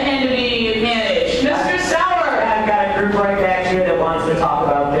jobs that had to be managed. Mr. Sauer. I've got a group right back here that wants to talk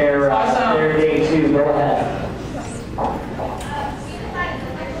about their day 2. Go ahead.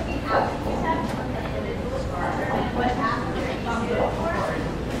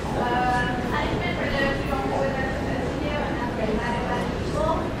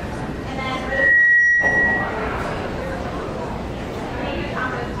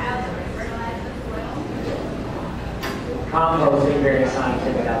 Composting, very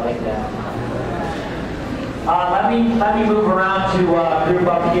scientific. I like that. Let me move around to group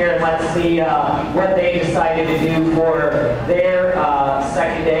up here and let's see what they decided to do for their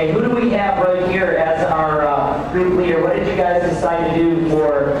second day. Who do we have right here as our group leader? What did you guys decide to do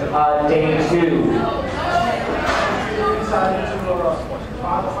for day 2? We decided to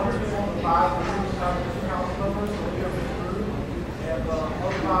 500 people, 5 groups, 2 council members, so we have a group, and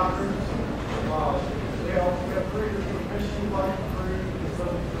other members. We have 3 groups of fishing, 1 crew,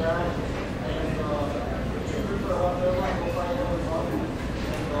 and ground, and 2 groups are left over, and we'll find out what's on it.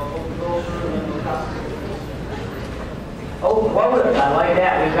 And we'll go through and we'll pass it. Oh, quotas, I like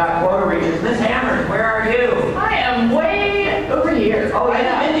that. We've got quota reachers. Miss Hammers, where are you? I am way over here. Oh, by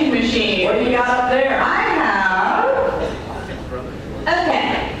yeah. the vending machine. What do you got up there? I have. Okay.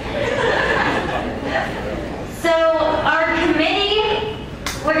 So our committee,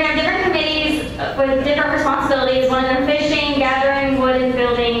 we're gonna have different committees with different responsibilities. One of them fishing, gathering wood and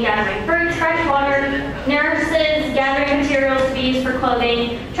building, gathering fruit, fresh water, nurses, gathering materials to be used for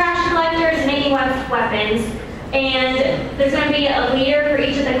clothing, trash collectors, making weapons. And there's going to be a leader for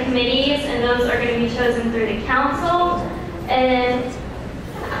each of the committees, and those are going to be chosen through the council. And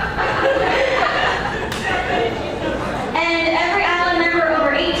every island member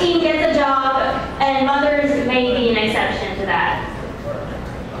over 18 gets a job, and mothers may be an exception to that.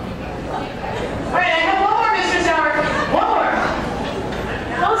 All right, I have one more, Mr. Sauer. One more.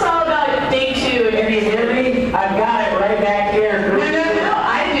 Tell us all about day 2. Can you hear me? I've got it right back here. No,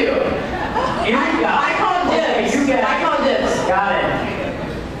 I do. You got it. I call dibs. I call dibs. Got it.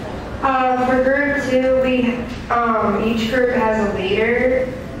 For group 2, we each group has a leader,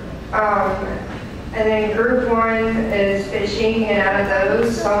 and then group 1 is fishing, and out of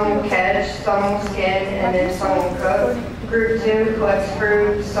those, some will catch, some will skin, and then some will cook. Group 2 collects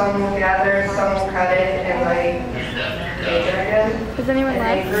fruit, some will gather, some will cut it, and like nature, I guess. Does anyone and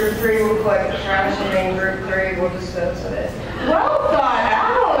then group 3 will collect the trash, and then group 3 will dispose of it. Well thought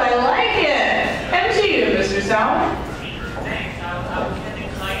out. I like it. And to you, Mr. Sauer.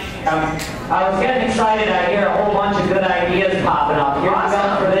 I was getting excited. I hear a whole bunch of good ideas popping up. Here we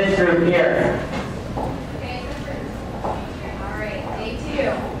go for this group here. Okay, all right, day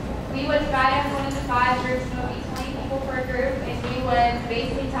 2. We would divide everyone into 5 groups, and it would be 20 people per group, and we would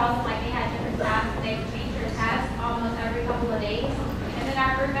basically tell them like they had different tasks, and they would change their tasks almost every couple of days. And then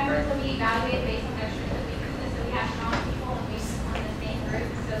our group members will be evaluated based on their strengths and weaknesses, so we have strong people and weaknesses on the same group,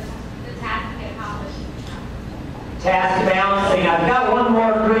 so the tasks get accomplished. Task balancing. I've got one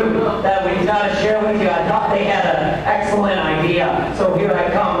more group that we've got to share with you. I thought they had an excellent idea. So here I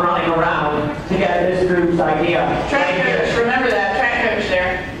come running around to get this group's idea. Track coach. Remember that. Track coach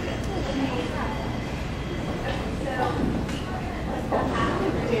there.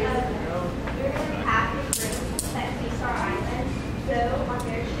 So on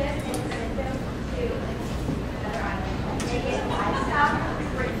their ship and send them to another island. They get livestock to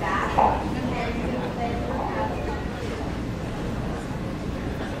bring back, and then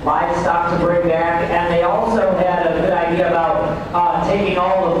livestock to bring back, and they also had a good idea about taking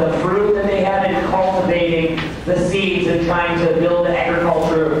all of the fruit that they had and cultivating the seeds and trying to build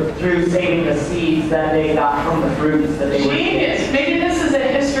agriculture through saving the seeds that they got from the fruits that they were eating. Genius. Maybe this is a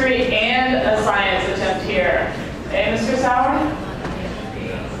history and a science attempt here. Hey, Mr. Sauer?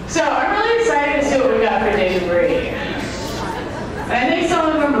 So I'm really excited to see what we got for day 3. I think some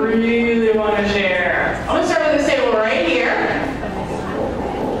of them really want to share. I'm going to start with this table right here.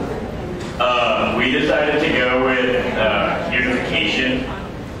 We decided to go with unification.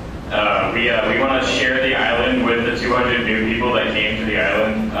 We want to share the island with the 200 new people that came to the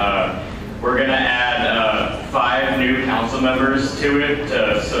island. We're going to add 5 new council members to it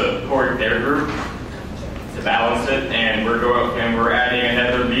to support their group, to balance it, and we're adding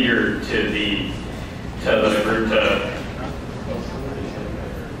another leader to the group to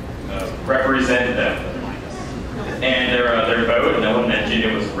represent them. And their boat, no one mentioned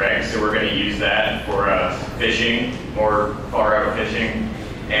it was wrecked, so we're going to use that for fishing, more far out fishing,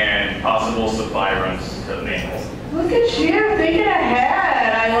 and possible supply runs to the mainland. Look at you, thinking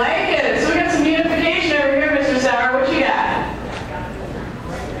ahead. I like it. So we got some unification over here, Mr. Sauer. What you got?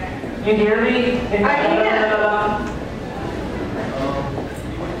 You hear me? I can.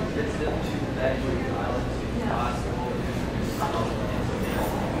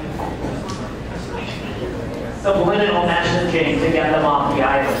 Subliminal messaging to get them off the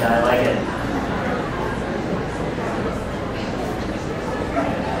island. I like it.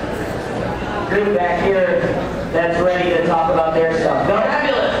 Group back here that's ready to talk about their stuff. Go.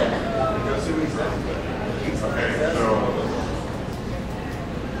 Fabulous. Okay,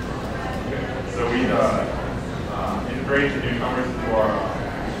 so we integrate the newcomers into our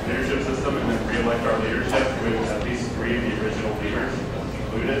leadership system and then re-elect our leadership with at least 3 of the original leaders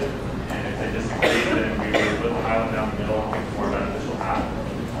included. And if they disagree, then we would put the island down the middle and make it more beneficial.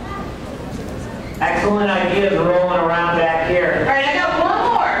 Excellent ideas rolling around back here. All right, I got one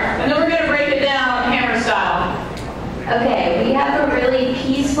more, and then we're going to break it down hammer style. Okay, we have a really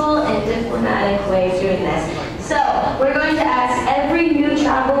peaceful and diplomatic way of doing this. So, we're going to ask every new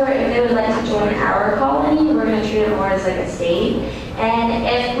traveler if they would like to join our colony. We're going to treat it more as like a state. And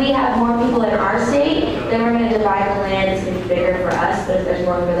if we have more people in our state, then we're going to divide the land. It's going to be bigger for us, but if there's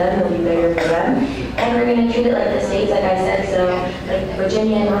more for them, it'll be bigger for them. And we're going to treat it like the states, like I said. So, like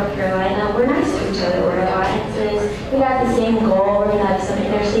Virginia and North Carolina, we're nice to each other. We're alliances. We got the same goal. We're going to have some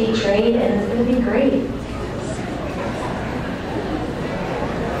interstate trade, and it's going to be great.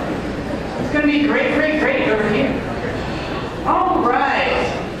 It's going to be great, great, great over here. All right.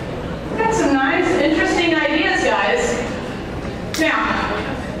 We've got some nice, interesting ideas, guys. Now,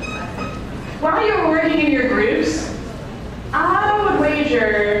 while you were working in your groups, I would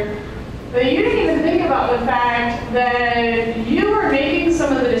wager that you didn't even think about the fact that you were making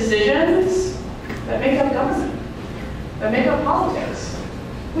some of the decisions that make up government, that make up politics.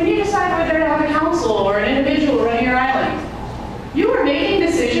 When you decide whether to have a council or an individual running your island, you were making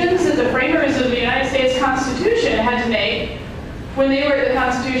decisions that the framers of the United States Constitution had to make when they were at the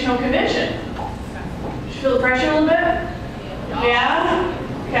Constitutional Convention. Did you feel the pressure a little bit? Yeah?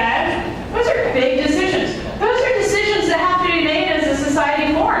 Okay. Those are big decisions. Those are decisions that have to be made as the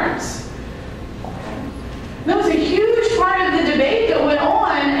society forms. That was a huge part of the debate that went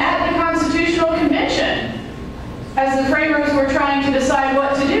on at the Constitutional Convention as the framers were trying to decide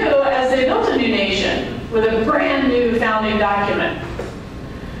what to do as they built a new nation with a brand new founding document.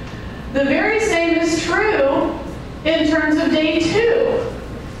 The very same is true in terms of day 2.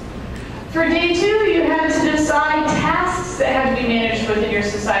 For day 2, you had to decide tasks that had to be managed within your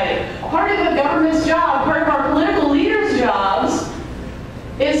society. Part of the government's job, part of our political leaders' jobs,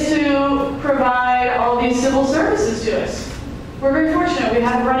 is to provide all these civil services to us. We're very fortunate. We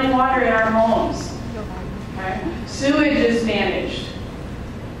have running water in our homes. Okay? Sewage is managed.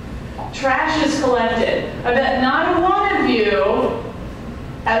 Trash is collected. I bet not a one of you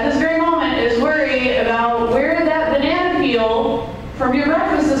at this very moment is worried about where that banana peel from your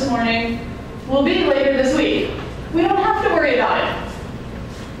breakfast this morning will be later this week. We don't have to worry about it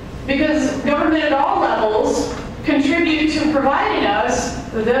because government at all levels contribute to providing us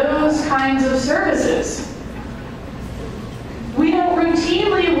those kinds of services. We don't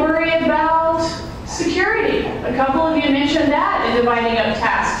routinely worry about security. A couple of you mentioned that in dividing up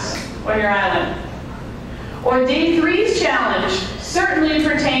tasks on your island. Or day 3's challenge certainly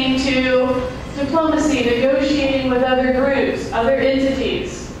pertain to diplomacy, negotiating with other groups, other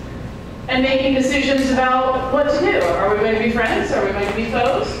entities, and making decisions about what to do. Are we going to be friends? Are we going to be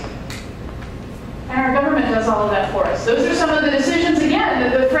foes? And our government does all of that for us. Those are some of the decisions, again,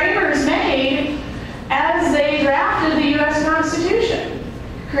 that the framers made as they drafted the U.S. Constitution.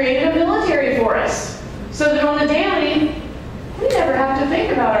 Created a military for us, so that on the daily, we never have to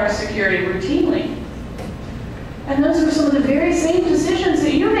think about our security routinely. And those were some of the very same decisions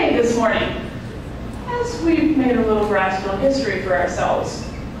that you made this morning, as we've made a little Grassfield history for ourselves.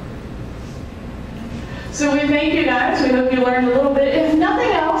 So we thank you guys. We hope you learned a little bit. If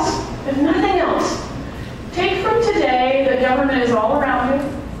nothing else, take from today that government is all around you.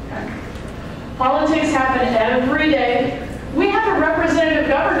 Okay. Politics happen every day. We have a representative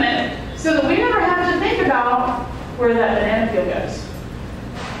government so that we never have to think about where that banana peel goes.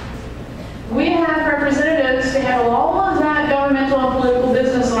 We have representatives to handle all of that governmental and political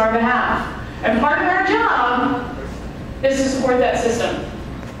business on our behalf. And part of our job is to support that system.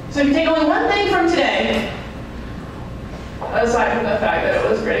 So if you take only one thing from today, aside from the fact that it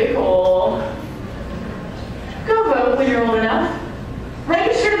was pretty cool, go vote when you're old enough.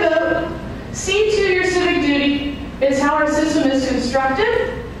 Register to vote. See to your civic duty. It's how our system is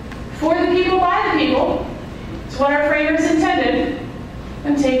constructed, for the people, by the people. It's what our framers intended.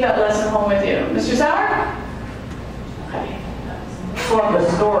 And take that lesson home with you. Mr. Sauer? Moral of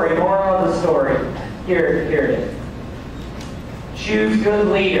the story, moral of the story. Here it is. Choose good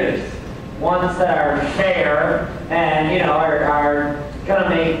leaders. Ones that are fair and, are going to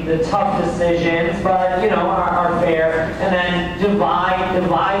make the tough decisions, but, are fair. And then divide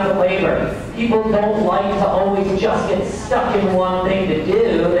the labor. People don't like to always just get stuck in one thing to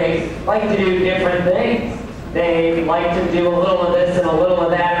do. They like to do different things. They like to do a little of this and a little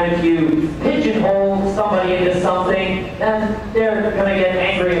of that, and if you pigeonhole somebody into something, then they're going to get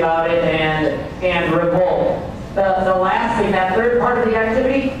angry about it and revolt. The last thing, that third part of the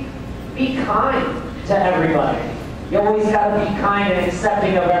activity, be kind to everybody. You always got to be kind and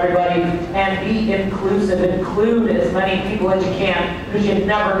accepting of everybody, and be inclusive. Include as many people as you can, because you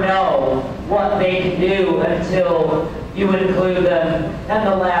never know what they can do until you include them. And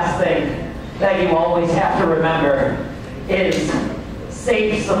the last thing that you always have to remember is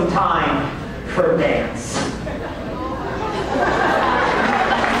save some time for dance.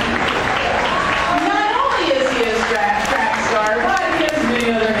 Not only is he a track star, but he has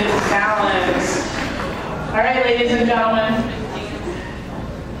many other hidden talents. All right, ladies and gentlemen,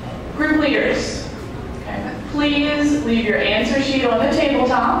 group leaders, okay, please leave your answer sheet on the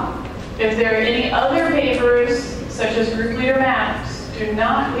tabletop. If there are any other papers, such as group leader maps, do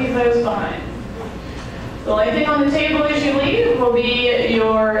not leave those behind. The only thing on the table as you leave will be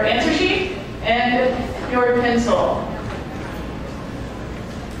your answer sheet and your pencil.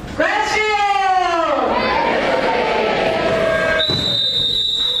 Grassfield!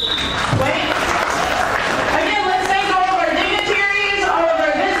 Wait. Again, let's thank all of our dignitaries, all of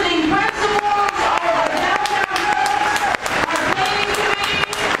our visiting principals, all of our downtown folks, our planning committee,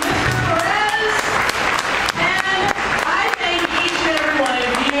 Mr. Perez, and I thank each and every one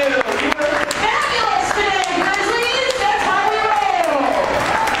of you. You were fabulous today, Grizzlies. That's how we roll.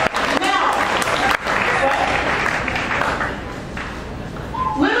 Now,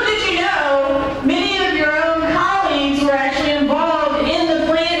 little did you know, many of your own colleagues were actually involved in the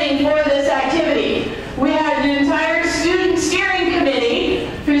planning for this activity. We had an entire student steering committee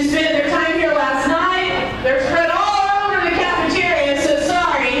who spent their time here last night. They're spread all over the cafeteria, so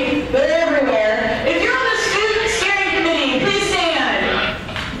sorry, they're everywhere. If you're on the student steering committee, please stand.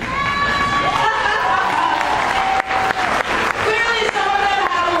 Clearly some of them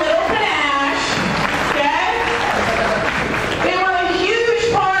have a little panache, okay? They were a huge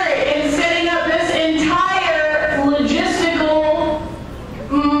part in setting up this entire logistical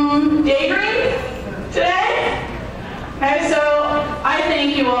daydream today. Okay, so I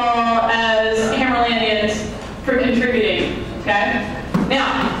thank you all as Hammerlandians for contributing. Okay? Now,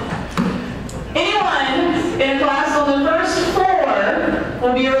 anyone in class on the first floor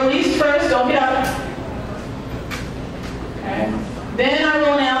will be released first. Don't get up. Okay. Then I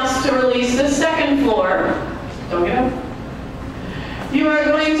will announce to release the second floor. Don't get up. You are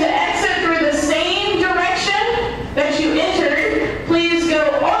going to exit through the same direction that you entered. Please go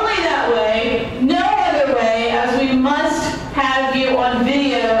only that way, no other way, as we must have you on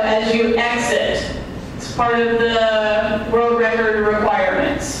video as you exit. It's part of the world record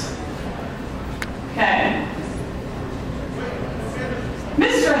requirements. Okay.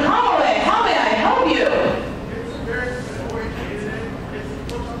 Mr. Holloway, how may I help you?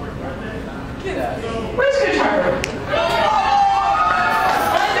 Where's guitar?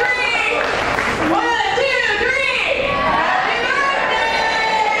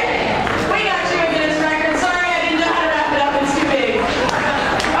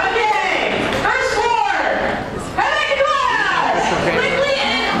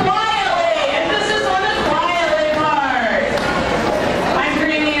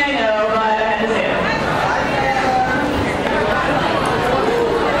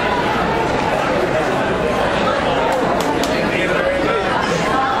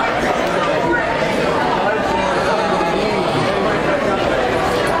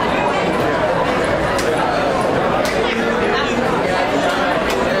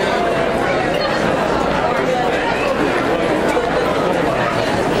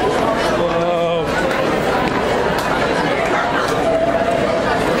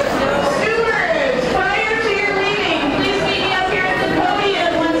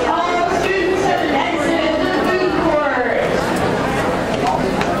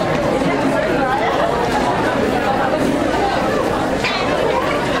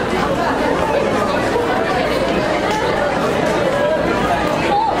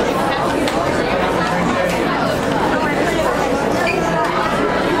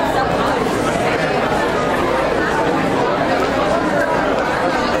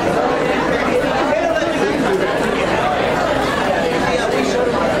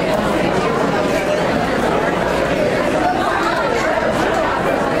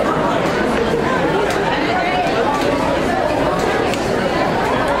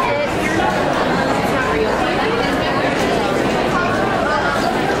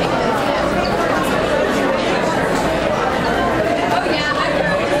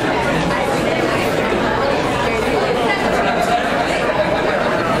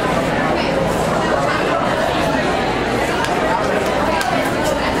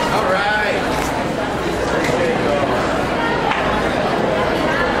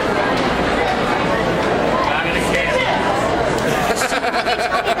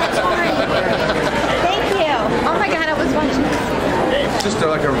 just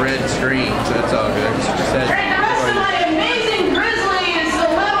like a red screen, so it's all good. She just said, The rest of my amazing Grizzlies, the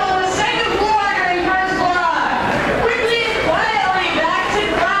level of the second floor during first block. Quickly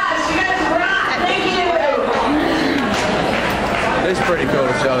is pretty cool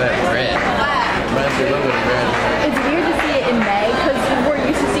to show that red. Reminds me a little bit of red. It's weird to see it in May because we're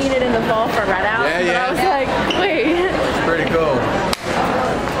used to seeing it in the fall for red out. Yeah, But I was like, wait. It's pretty cool.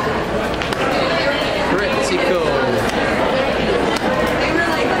 Pretty cool.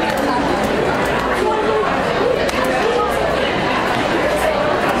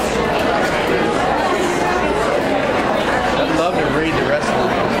 I'd love to read the rest of the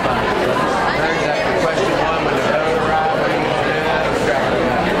book. I heard that question one when the bell arrived, when you do that, I'm scrapping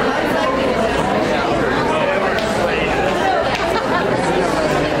that.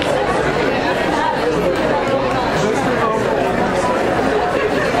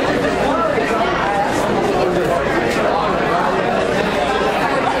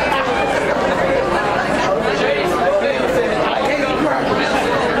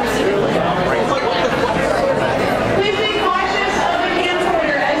 Please be cautious of the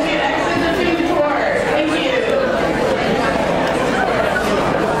camcorder as you exit the food tour. Thank you.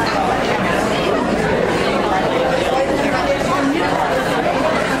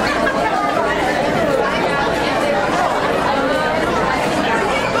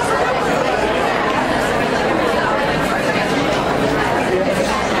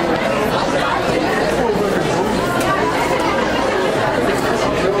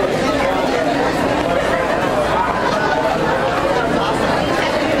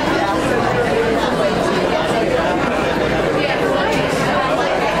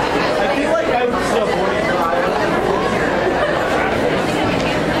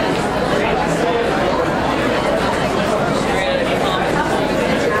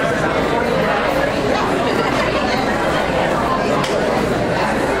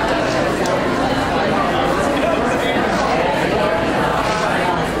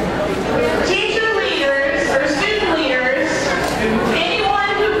 Teacher leaders or student leaders,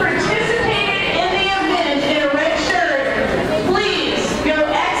 anyone who participated in the event in a red shirt, please go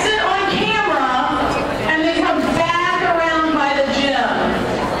exit on camera and then come back around by the gym.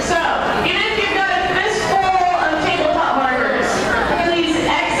 So, even if you've got a fistful of tabletop markers, please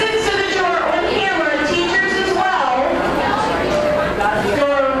exit so that you're on camera, teachers as well. Go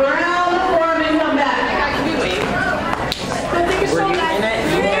around the form and come back. Were you in it?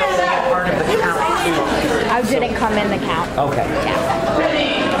 You were part of the count too. I didn't come in the count. Okay. Yeah.